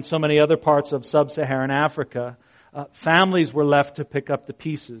done in so many other parts of sub-Saharan Africa, families were left to pick up the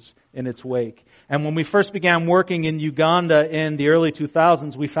pieces in its wake. And when we first began working in Uganda in the early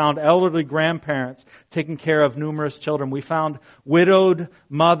 2000s, we found elderly grandparents taking care of numerous children. We found widowed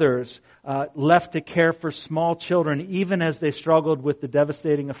mothers left to care for small children, even as they struggled with the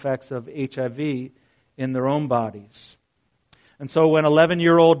devastating effects of HIV in their own bodies. And so when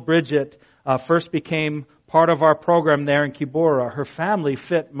 11-year-old Bridget first became part of our program there in Kiburara, her family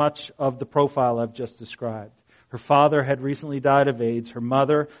fit much of the profile I've just described. Her father had recently died of AIDS. Her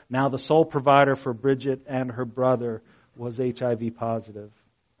mother, now the sole provider for Bridget and her brother, was HIV positive.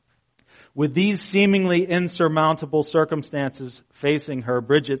 With these seemingly insurmountable circumstances facing her,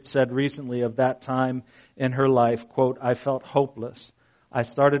 Bridget said recently of that time in her life, quote, "I felt hopeless. I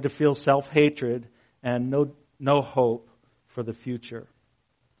started to feel self-hatred and no hope for the future."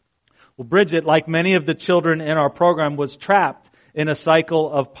 Well, Bridget, like many of the children in our program, was trapped in a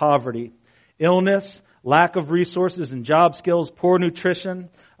cycle of poverty. Illness, lack of resources and job skills, poor nutrition,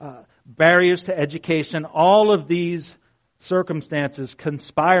 barriers to education, all of these circumstances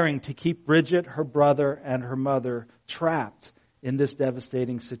conspiring to keep Bridget, her brother, and her mother trapped in this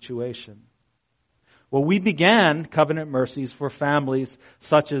devastating situation. Well, we began Covenant Mercies for families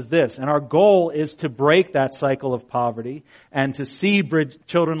such as this, and our goal is to break that cycle of poverty and to see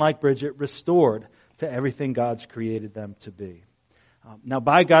children like Bridget restored to everything God's created them to be. Now,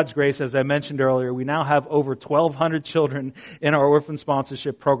 by God's grace, as I mentioned earlier, we now have over 1,200 children in our orphan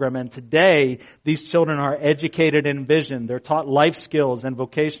sponsorship program, and today these children are educated in vision. They're taught life skills and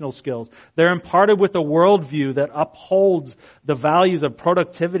vocational skills. They're imparted with a worldview that upholds the values of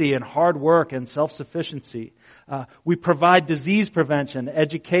productivity and hard work and self-sufficiency. We provide disease prevention,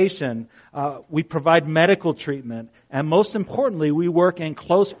 education. We provide medical treatment. And most importantly, we work in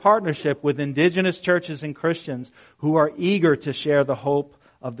close partnership with indigenous churches and Christians who are eager to share the hope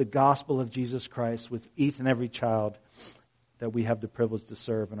of the gospel of Jesus Christ with each and every child that we have the privilege to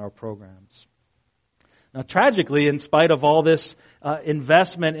serve in our programs. Now, tragically, in spite of all this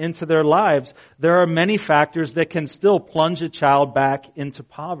investment into their lives, there are many factors that can still plunge a child back into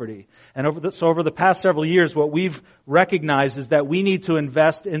poverty. And over the past several years, what we've recognized is that we need to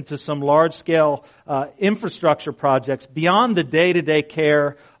invest into some large-scale infrastructure projects beyond the day-to-day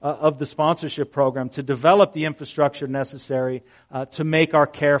care of the sponsorship program to develop the infrastructure necessary to make our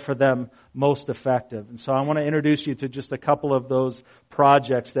care for them most effective. And so I want to introduce you to just a couple of those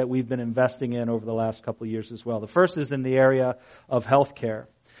projects that we've been investing in over the last couple of years as well. The first is in the area of healthcare.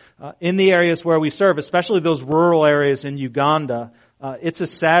 In the areas where we serve, especially those rural areas in Uganda, it's a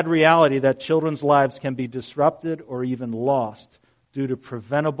sad reality that children's lives can be disrupted or even lost due to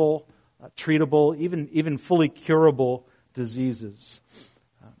preventable, treatable, even fully curable diseases.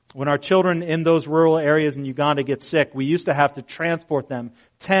 When our children in those rural areas in Uganda get sick, we used to have to transport them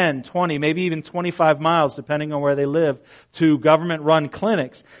 10, 20, maybe even 25 miles, depending on where they live, to government-run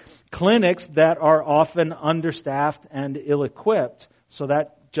clinics. Clinics that are often understaffed and ill-equipped. So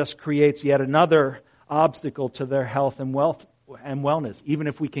that just creates yet another obstacle to their health and wellness. Even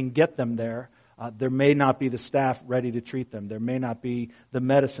if we can get them there, there may not be the staff ready to treat them. There may not be the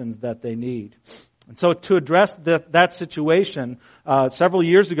medicines that they need. And so to address that situation, several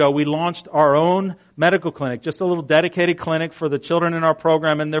years ago, we launched our own medical clinic, just a little dedicated clinic for the children in our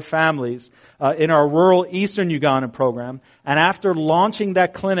program and their families in our rural eastern Ugandan program. And after launching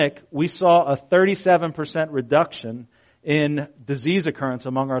that clinic, we saw a 37% reduction in disease occurrence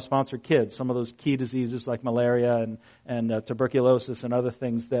among our sponsored kids. Some of those key diseases like malaria and tuberculosis and other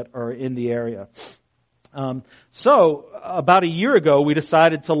things that are in the area. So about a year ago, we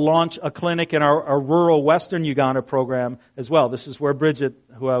decided to launch a clinic in our rural Western Uganda program as well. This is where Bridget,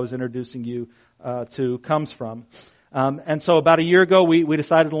 who I was introducing you to, comes from. And so about a year ago, we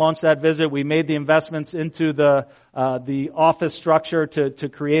decided to launch that visit. We made the investments into the office structure to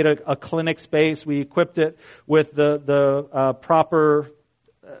create a clinic space. We equipped it with the proper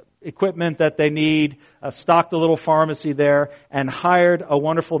equipment that they need, stocked a little pharmacy there, and hired a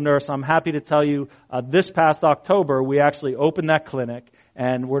wonderful nurse. I'm happy to tell you, this past October, we actually opened that clinic,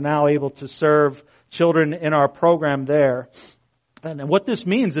 and we're now able to serve children in our program there. And what this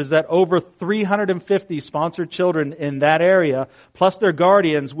means is that over 350 sponsored children in that area, plus their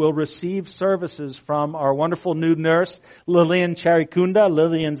guardians, will receive services from our wonderful new nurse, Lillian Charikunda.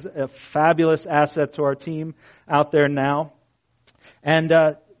 Lillian's a fabulous asset to our team out there now. And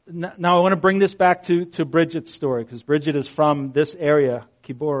now I want to bring this back to Bridget's story, because Bridget is from this area,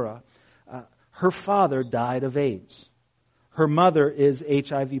 Kibora. Her father died of AIDS. Her mother is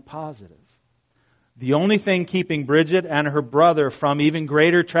HIV positive. The only thing keeping Bridget and her brother from even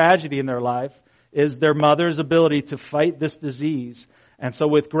greater tragedy in their life is their mother's ability to fight this disease. And so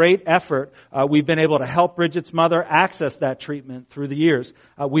with great effort, we've been able to help Bridget's mother access that treatment through the years.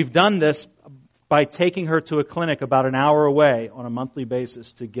 We've done this by taking her to a clinic about an hour away on a monthly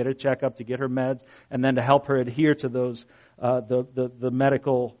basis to get her checkup, to get her meds, and then to help her adhere to those the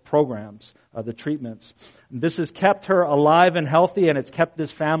medical programs, the treatments. This has kept her alive and healthy, and it's kept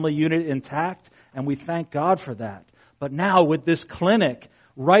this family unit intact, and we thank God for that. But now with this clinic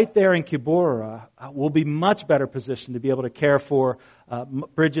right there in Kibora, we'll be much better positioned to be able to care for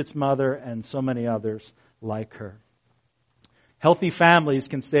Bridget's mother and so many others like her. Healthy families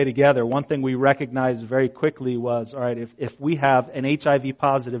can stay together. One thing we recognized very quickly was, all right, if we have an HIV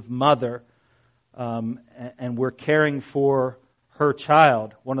positive mother and we're caring for her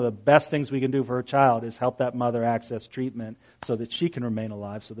child, one of the best things we can do for her child is help that mother access treatment so that she can remain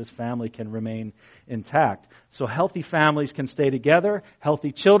alive, so this family can remain intact. So healthy families can stay together.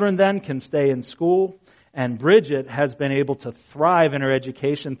 Healthy children then can stay in school. And Bridget has been able to thrive in her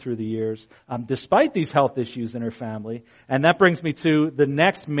education through the years, despite these health issues in her family. And that brings me to the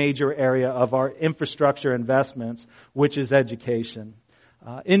next major area of our infrastructure investments, which is education.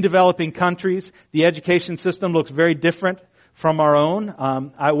 In developing countries, the education system looks very different from our own.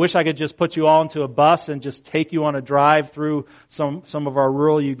 I wish I could just put you all into a bus and just take you on a drive through some of our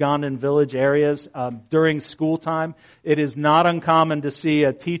rural Ugandan village areas during school time. It is not uncommon to see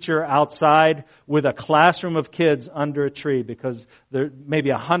a teacher outside with a classroom of kids under a tree because there may be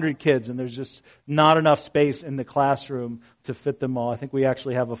 100 kids and there's just not enough space in the classroom to fit them all. I think we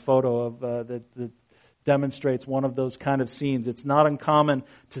actually have a photo of that demonstrates one of those kind of scenes. It's not uncommon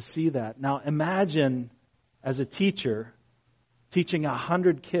to see that. Now imagine as a teacher teaching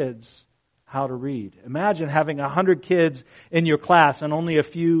 100 kids how to read. Imagine having 100 kids in your class and only a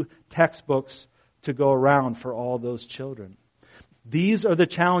few textbooks to go around for all those children. These are the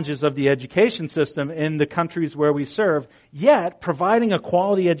challenges of the education system in the countries where we serve, yet providing a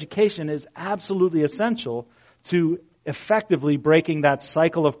quality education is absolutely essential to effectively breaking that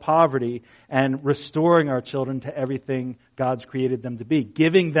cycle of poverty and restoring our children to everything God's created them to be,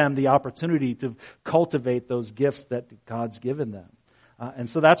 giving them the opportunity to cultivate those gifts that God's given them. And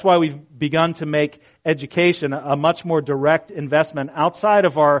so that's why we've begun to make education a much more direct investment outside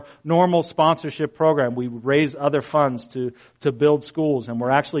of our normal sponsorship program. We raise other funds to build schools, and we're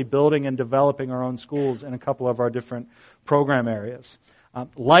actually building and developing our own schools in a couple of our different program areas.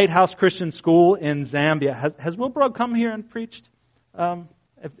 Lighthouse Christian School in Zambia. Has Will Broad come here and preached?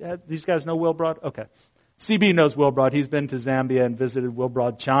 These guys know Will Broad? Okay. CB knows Will Broad. He's been to Zambia and visited Will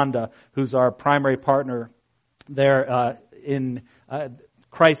Broad Chanda, who's our primary partner there in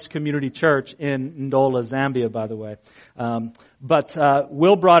Christ Community Church in Ndola, Zambia, by the way. But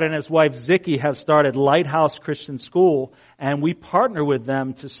Will Broad and his wife Ziki have started Lighthouse Christian School, and we partner with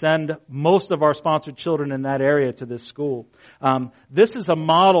them to send most of our sponsored children in that area to this school. This is a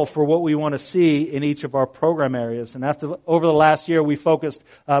model for what we want to see in each of our program areas. And over the last year, we focused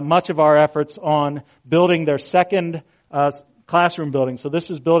much of our efforts on building their second classroom building. So this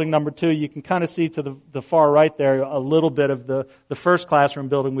is building number 2. You can kind of see to the far right there a little bit of the first classroom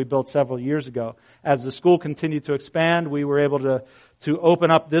building we built several years ago. As the school continued to expand, we were able to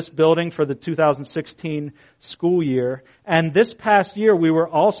open up this building for the 2016 school year. And this past year, we were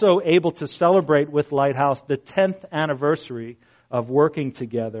also able to celebrate with Lighthouse the 10th anniversary of working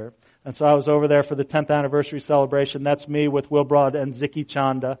together. And so I was over there for the 10th anniversary celebration. That's me with Will Broad and Ziki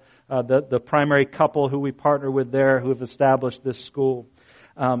Chanda, the primary couple who we partner with there who have established this school.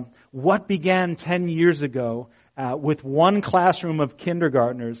 What began 10 years ago with one classroom of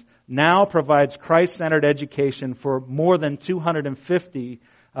kindergartners now provides Christ-centered education for more than 250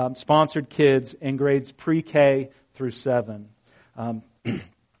 sponsored kids in grades pre-K through 7.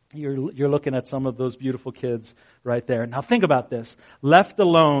 You're looking at some of those beautiful kids right there. Now think about this. Left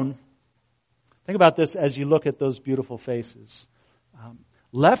alone, think about this as you look at those beautiful faces.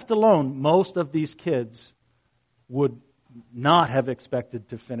 Left alone, most of these kids would not have expected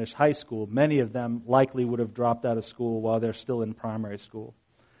to finish high school. Many of them likely would have dropped out of school while they're still in primary school.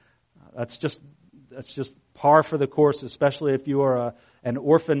 That's just par for the course, especially if you are an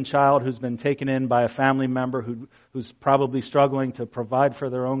orphan child who's been taken in by a family member who's probably struggling to provide for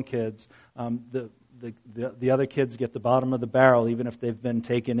their own kids. The other kids get the bottom of the barrel even if they've been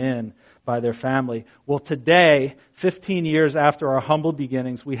taken in by their family. Well, today, 15 years after our humble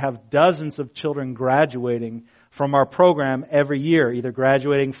beginnings, we have dozens of children graduating from our program every year, either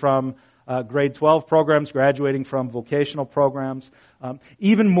graduating from grade 12 programs, graduating from vocational programs.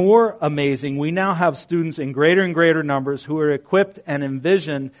 Even more amazing, we now have students in greater and greater numbers who are equipped and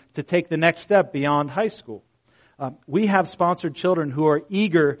envisioned to take the next step beyond high school. We have sponsored children who are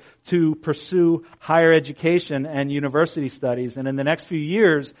eager to pursue higher education and university studies. And in the next few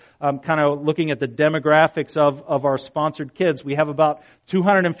years, kind of looking at the demographics of our sponsored kids, we have about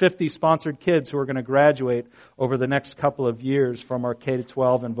 250 sponsored kids who are going to graduate over the next couple of years from our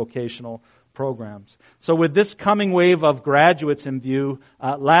K-12 and vocational programs. So with this coming wave of graduates in view,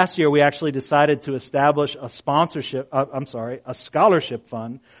 last year we actually decided to establish a scholarship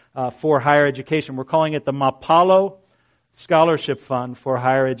fund for higher education. We're calling it the Mapalo Scholarship Fund for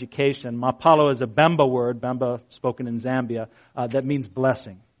Higher Education. Mapalo is a Bemba word, Bemba spoken in Zambia, that means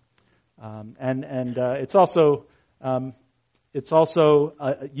blessing. It's also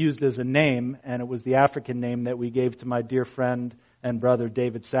used as a name, and it was the African name that we gave to my dear friend and brother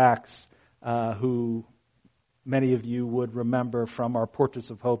David Sachs, who many of you would remember from our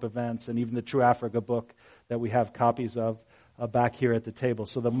Portraits of Hope events and even the True Africa book that we have copies of. back here at the table.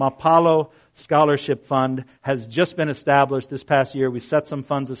 So the Mapalo Scholarship Fund has just been established this past year. We set some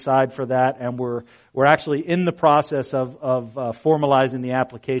funds aside for that, and we're actually in the process of formalizing the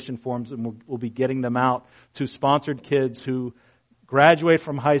application forms, and we'll be getting them out to sponsored kids who graduate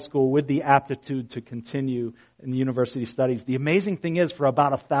from high school with the aptitude to continue in the university studies. The amazing thing is, for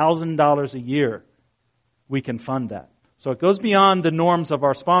about $1,000 a year, we can fund that. So it goes beyond the norms of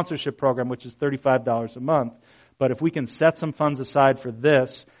our sponsorship program, which is $35 a month. But if we can set some funds aside for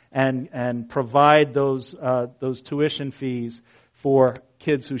this and provide those tuition fees for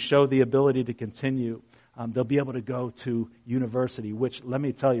kids who show the ability to continue, they'll be able to go to university, which, let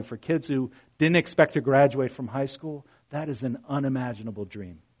me tell you, for kids who didn't expect to graduate from high school, that is an unimaginable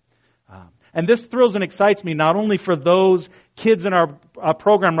dream. And this thrills and excites me not only for those kids in our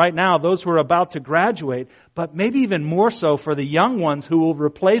program right now, those who are about to graduate, but maybe even more so for the young ones who will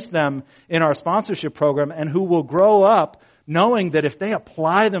replace them in our sponsorship program and who will grow up knowing that if they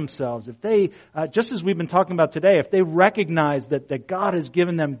apply themselves, if they, just as we've been talking about today, if they recognize that God has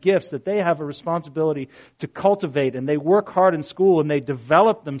given them gifts, that they have a responsibility to cultivate, and they work hard in school and they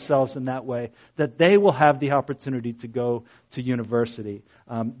develop themselves in that way, that they will have the opportunity to go to university.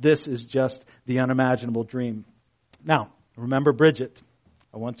 This is just the unimaginable dream. Now, remember Bridget.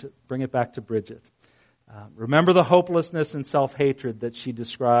 I want to bring it back to Bridget. Remember the hopelessness and self-hatred that she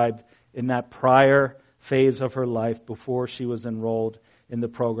described in that prior phase of her life before she was enrolled in the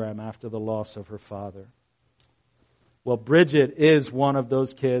program after the loss of her father. Well, Bridget is one of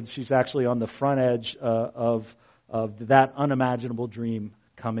those kids. She's actually on the front edge of that unimaginable dream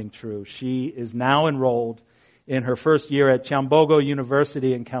coming true. She is now enrolled in her first year at Chambogo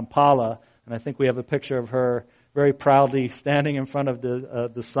University in Kampala, and I think we have a picture of her very proudly standing in front of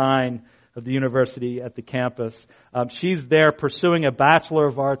the sign of the university at the campus. She's there pursuing a Bachelor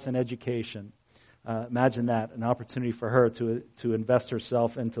of Arts in Education. Imagine that, an opportunity for her to invest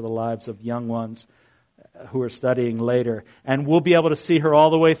herself into the lives of young ones who are studying later. And we'll be able to see her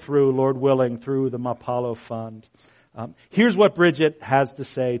all the way through, Lord willing, through the Mapalo Fund. Here's what Bridget has to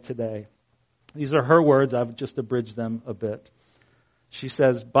say today. These are her words. I've just abridged them a bit. She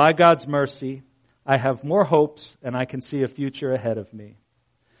says, "By God's mercy, I have more hopes and I can see a future ahead of me.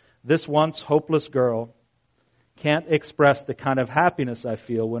 This once hopeless girl can't express the kind of happiness I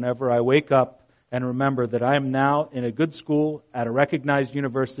feel whenever I wake up and remember that I am now in a good school at a recognized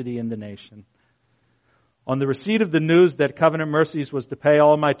university in the nation. On the receipt of the news that Covenant Mercies was to pay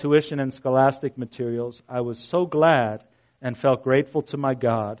all my tuition and scholastic materials, I was so glad and felt grateful to my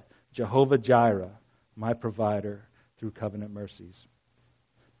God, Jehovah Jireh, my provider, through Covenant Mercies."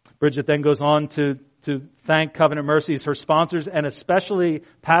 Bridget then goes on to thank Covenant Mercies, her sponsors, and especially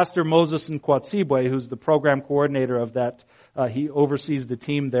Pastor Moses Nkwatsibwe, who's the program coordinator of that. He oversees the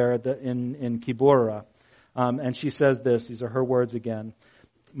team there in Kibora. And she says this, these are her words again.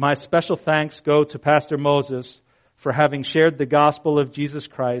 "My special thanks go to Pastor Moses for having shared the gospel of Jesus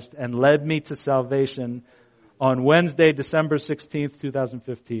Christ and led me to salvation on Wednesday, December 16th,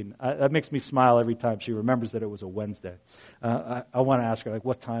 2015. That makes me smile every time she remembers that it was a Wednesday. I want to ask her,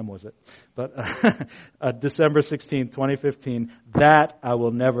 what time was it? But December 16th, 2015, that I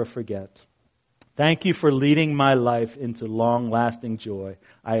will never forget. Thank you for leading my life into long-lasting joy.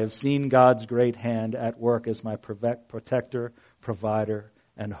 I have seen God's great hand at work as my protector, provider,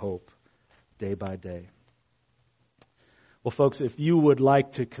 and hope, day by day." Well, folks, if you would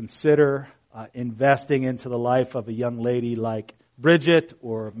like to consider investing into the life of a young lady like Bridget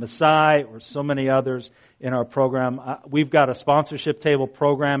or Masai or so many others in our program, we've got a sponsorship table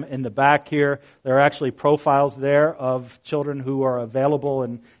program in the back here. There are actually profiles there of children who are available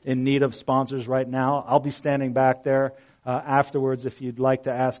and in need of sponsors right now. I'll be standing back there afterwards if you'd like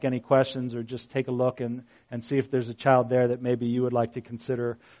to ask any questions or just take a look and see if there's a child there that maybe you would like to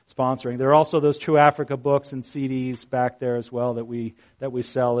consider sponsoring. There are also those True Africa books and CDs back there as well that we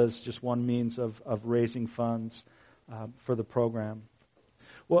sell as just one means of raising funds for the program.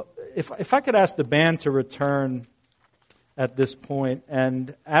 Well, if I could ask the band to return at this point,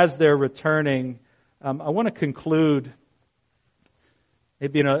 and as they're returning, I want to conclude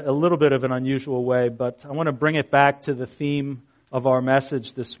maybe in a little bit of an unusual way, but I want to bring it back to the theme of our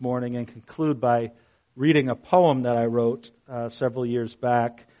message this morning and conclude by reading a poem that I wrote several years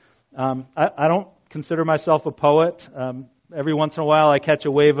back. I don't consider myself a poet. Every once in a while I catch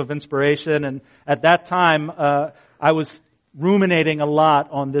a wave of inspiration, and at that time I was ruminating a lot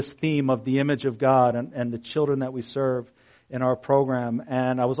on this theme of the image of God and the children that we serve in our program.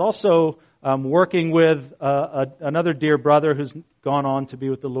 And I was also working with another dear brother who's gone on to be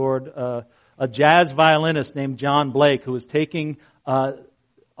with the Lord, a jazz violinist named John Blake, who was taking on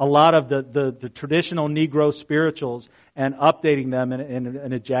a lot of the traditional Negro spirituals and updating them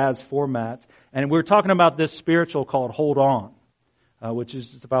in a jazz format. And we're talking about this spiritual called Hold On, which is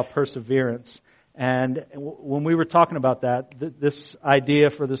just about perseverance. And when we were talking about that, this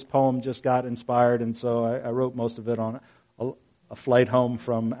idea for this poem just got inspired, and so I wrote most of it on a flight home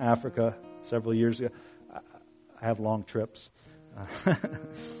from Africa several years ago. I have long trips,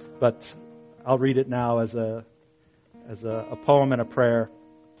 but I'll read it now as a poem and a prayer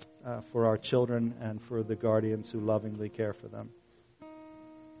for our children and for the guardians who lovingly care for them.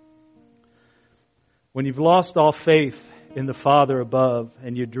 When you've lost all faith in the Father above,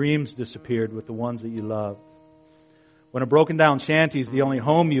 and your dreams disappeared with the ones that you loved. When a broken down shanty is the only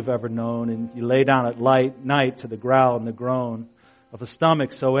home you've ever known, and you lay down at night to the growl and the groan of a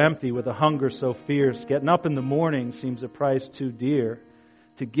stomach so empty with a hunger so fierce, getting up in the morning seems a price too dear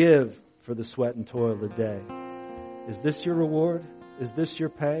to give for the sweat and toil of the day. Is this your reward? Is this your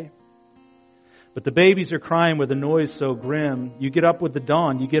pay? But the babies are crying with a noise so grim. You get up with the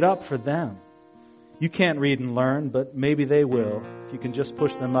dawn. You get up for them. You can't read and learn, but maybe they will if you can just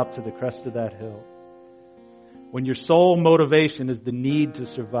push them up to the crest of that hill. When your sole motivation is the need to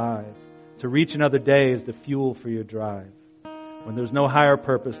survive, to reach another day is the fuel for your drive. When there's no higher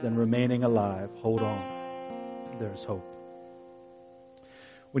purpose than remaining alive, hold on. There's hope.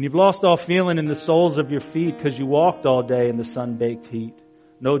 When you've lost all feeling in the soles of your feet because you walked all day in the sun-baked heat.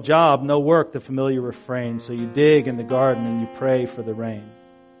 No job, no work, the familiar refrain. So you dig in the garden and you pray for the rain.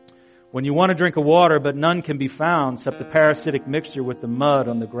 When you want to drink of water, but none can be found except the parasitic mixture with the mud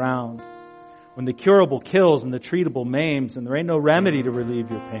on the ground. When the curable kills and the treatable maims and there ain't no remedy to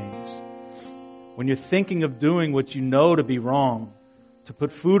relieve your pains. When you're thinking of doing what you know to be wrong, to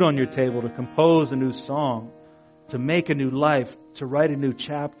put food on your table, to compose a new song, to make a new life, to write a new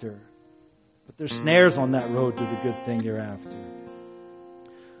chapter. But there's snares on that road to the good thing you're after.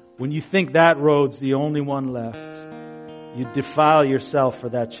 When you think that road's the only one left, you defile yourself for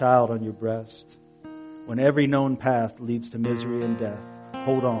that child on your breast. When every known path leads to misery and death,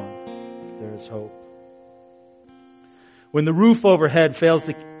 hold on, there is hope. When the roof overhead fails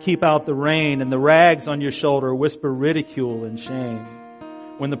to keep out the rain and the rags on your shoulder whisper ridicule and shame.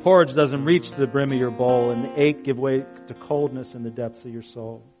 When the porridge doesn't reach to the brim of your bowl and the ache give way to coldness in the depths of your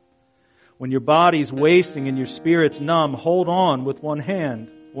soul. When your body's wasting and your spirit's numb, hold on with one hand,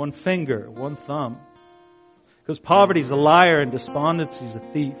 one finger, one thumb. Because poverty's a liar and despondency's a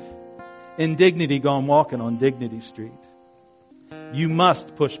thief. Indignity gone walking on Dignity Street. You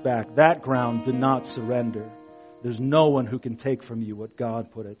must push back. That ground did not surrender. There's no one who can take from you what God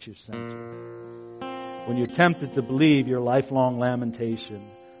put at your center. When you're tempted to believe your lifelong lamentation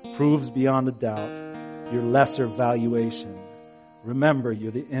proves beyond a doubt your lesser valuation, remember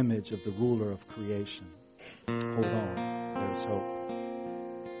you're the image of the ruler of creation. Hold on, there's hope.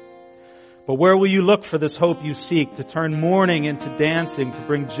 But where will you look for this hope you seek to turn mourning into dancing, to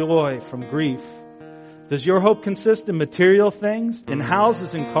bring joy from grief? Does your hope consist in material things, in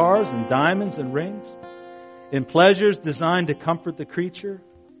houses and cars and diamonds and rings? In pleasures designed to comfort the creature?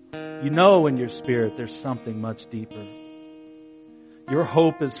 You know in your spirit there's something much deeper. Your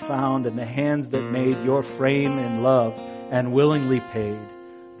hope is found in the hands that made your frame in love and willingly paid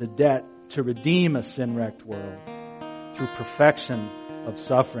the debt to redeem a sin-wrecked world through perfection of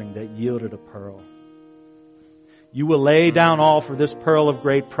suffering that yielded a pearl. You will lay down all for this pearl of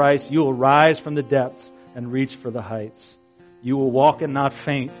great price. You will rise from the depths and reach for the heights. You will walk and not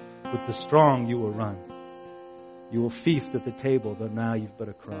faint. With the strong you will run. You will feast at the table, though now you've but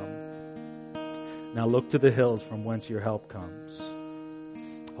a crumb. Now look to the hills from whence your help comes.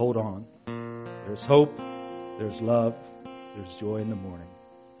 Hold on. There's hope. There's love. There's joy in the morning.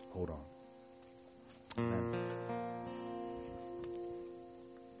 Hold on. Amen.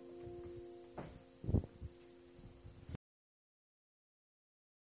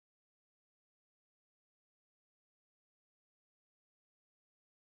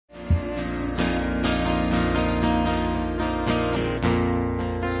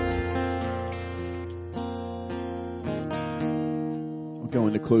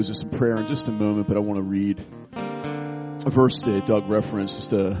 Going to close this in prayer in just a moment, but I want to read a verse that Doug referenced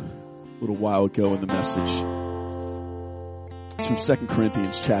just a little while ago in the message. It's from 2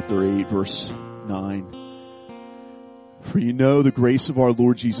 Corinthians chapter 8, verse 9. For you know the grace of our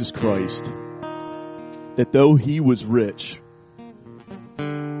Lord Jesus Christ, that though he was rich,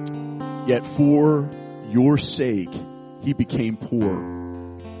 yet for your sake he became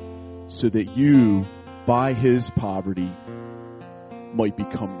poor, so that you, by his poverty, might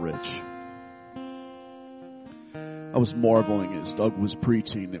become rich. I was marveling as Doug was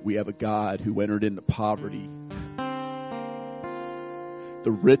preaching that we have a God who entered into poverty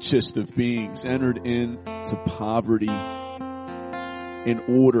the richest of beings, entered into poverty in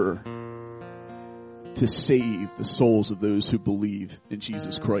order to save the souls of those who believe in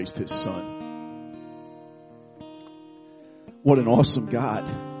Jesus Christ, his Son. What an awesome God.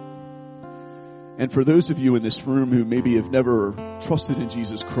 And for those of you in this room who maybe have never trusted in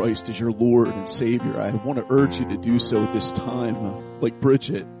Jesus Christ as your Lord and Savior, I want to urge you to do so at this time. Like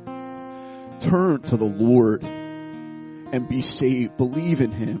Bridget, turn to the Lord and be saved. Believe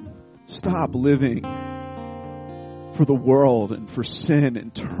in him. Stop living for the world and for sin,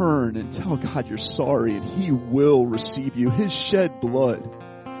 and turn and tell God you're sorry, and he will receive you. His shed blood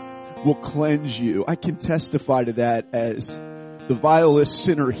will cleanse you. I can testify to that as the vilest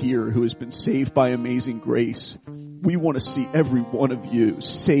sinner here who has been saved by amazing grace. We want to see every one of you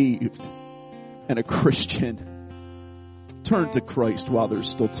saved and a Christian. Turn to Christ while there's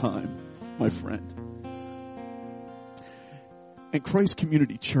still time, my friend. In Christ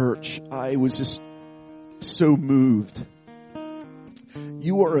Community Church, I was just so moved.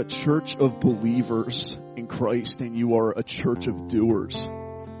 You are a church of believers in Christ, and you are a church of doers.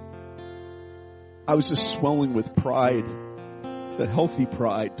 I was just swelling with pride, the healthy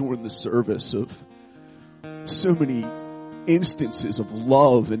pride during the service of so many instances of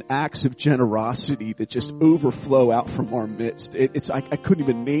love and acts of generosity that just overflow out from our midst. I couldn't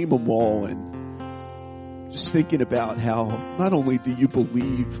even name them all, and just thinking about how not only do you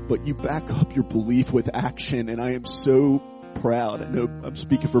believe, but you back up your belief with action. And I am so proud. I know I'm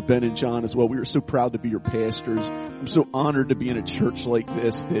speaking for Ben and John as well. We are so proud to be your pastors. I'm so honored to be in a church like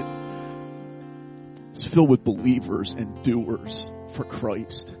this that is filled with believers and doers for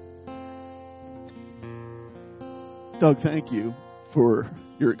Christ. Doug, thank you for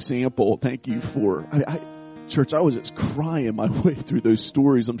your example. Thank you for, church, I was just crying my way through those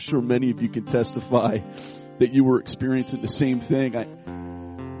stories. I'm sure many of you can testify that you were experiencing the same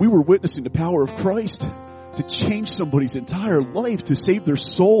thing. We were witnessing the power of Christ to change somebody's entire life, to save their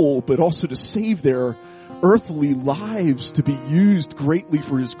soul, but also to save their earthly lives, to be used greatly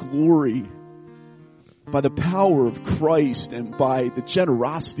for his glory. By the power of Christ and by the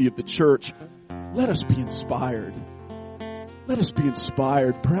generosity of the church, let us be inspired. Let us be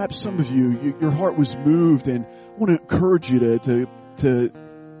inspired. Perhaps some of you, your heart was moved, and I want to encourage you to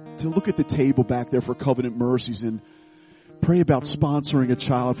look at the table back there for Covenant Mercies and pray about sponsoring a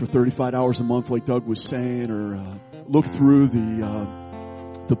child for $35 a month like Doug was saying, or look through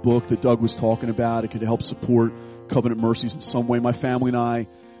the book that Doug was talking about. It could help support Covenant Mercies in some way. My family and I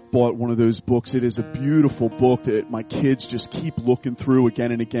bought one of those books. It is a beautiful book that my kids just keep looking through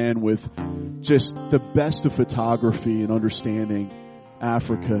again and again, with just the best of photography and understanding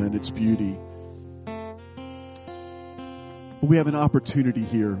Africa and its beauty. But we have an opportunity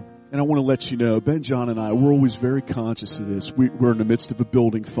here, and I want to let you know, Ben, John, and I, we're always very conscious of this. We're in the midst of a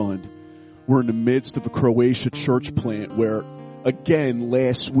building fund. We're in the midst of a Croatia church plant where, again,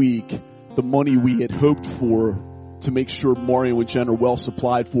 last week, the money we had hoped for to make sure Mario and Jen are well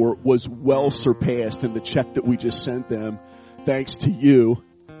supplied for was well surpassed in the check that we just sent them, thanks to you.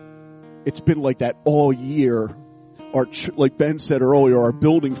 It's been like that all year. Like Ben said earlier, our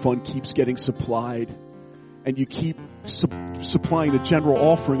building fund keeps getting supplied, and you keep supplying the general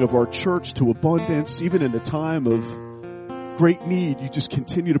offering of our church to abundance, even in a time of great need. You just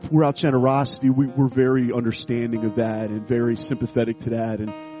continue to pour out generosity. We're very understanding of that and very sympathetic to that,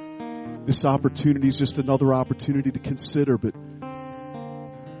 and this opportunity is just another opportunity to consider. But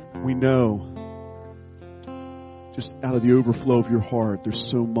we know, just out of the overflow of your heart, there's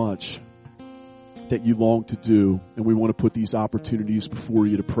so much that you long to do, and we want to put these opportunities before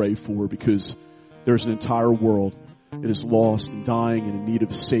you to pray for, because there's an entire world that is lost and dying and in need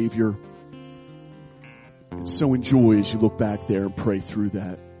of a Savior. And so enjoy as you look back there and pray through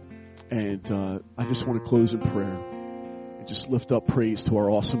that. And I just want to close in prayer and just lift up praise to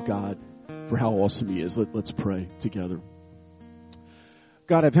our awesome God for how awesome he is. Let's pray together.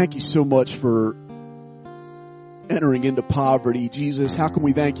 God, I thank you so much for entering into poverty. Jesus, how can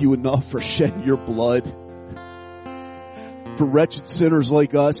we thank you enough for shedding your blood for wretched sinners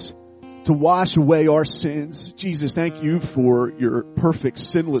like us to wash away our sins? Jesus, thank you for your perfect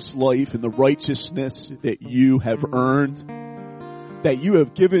sinless life and the righteousness that you have earned, that you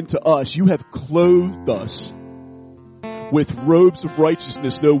have given to us. You have clothed us with robes of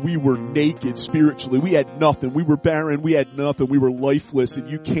righteousness, though we were naked spiritually. We had nothing. We were barren. We had nothing. We were lifeless, and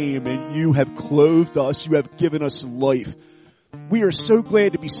you came and you have clothed us. You have given us life. We are so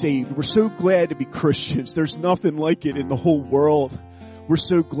glad to be saved. We're so glad to be Christians. There's nothing like it in the whole world. We're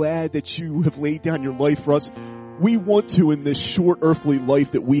so glad that you have laid down your life for us. We want to, in this short earthly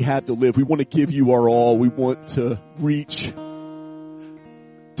life that we have to live, we want to give you our all. We want to reach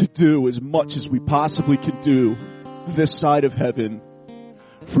to do as much as we possibly can do this side of heaven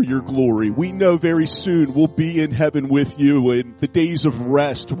for your glory. We know very soon we'll be in heaven with you, and the days of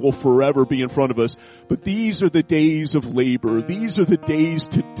rest will forever be in front of us. But these are the days of labor. These are the days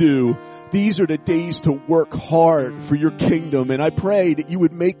to do. These are the days to work hard for your kingdom. And I pray that you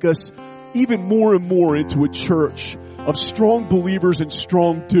would make us even more and more into a church of strong believers and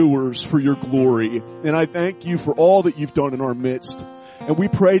strong doers for your glory. And I thank you for all that you've done in our midst. And we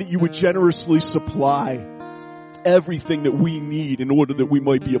pray that you would generously supply everything that we need in order that we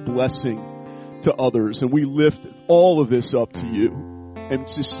might be a blessing to others. And we lift all of this up to you and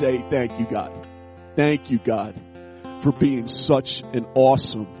just say, thank you, God. Thank you, God, for being such an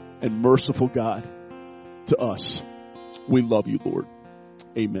awesome and merciful God to us. We love you, Lord.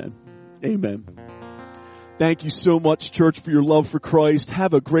 Amen. Amen. Thank you so much, church, for your love for Christ.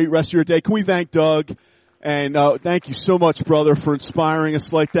 Have a great rest of your day. Can we thank Doug? And thank you so much, brother, for inspiring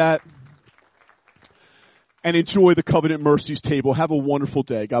us like that. And enjoy the Covenant Mercies table. Have a wonderful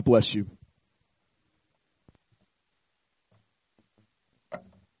day. God bless you.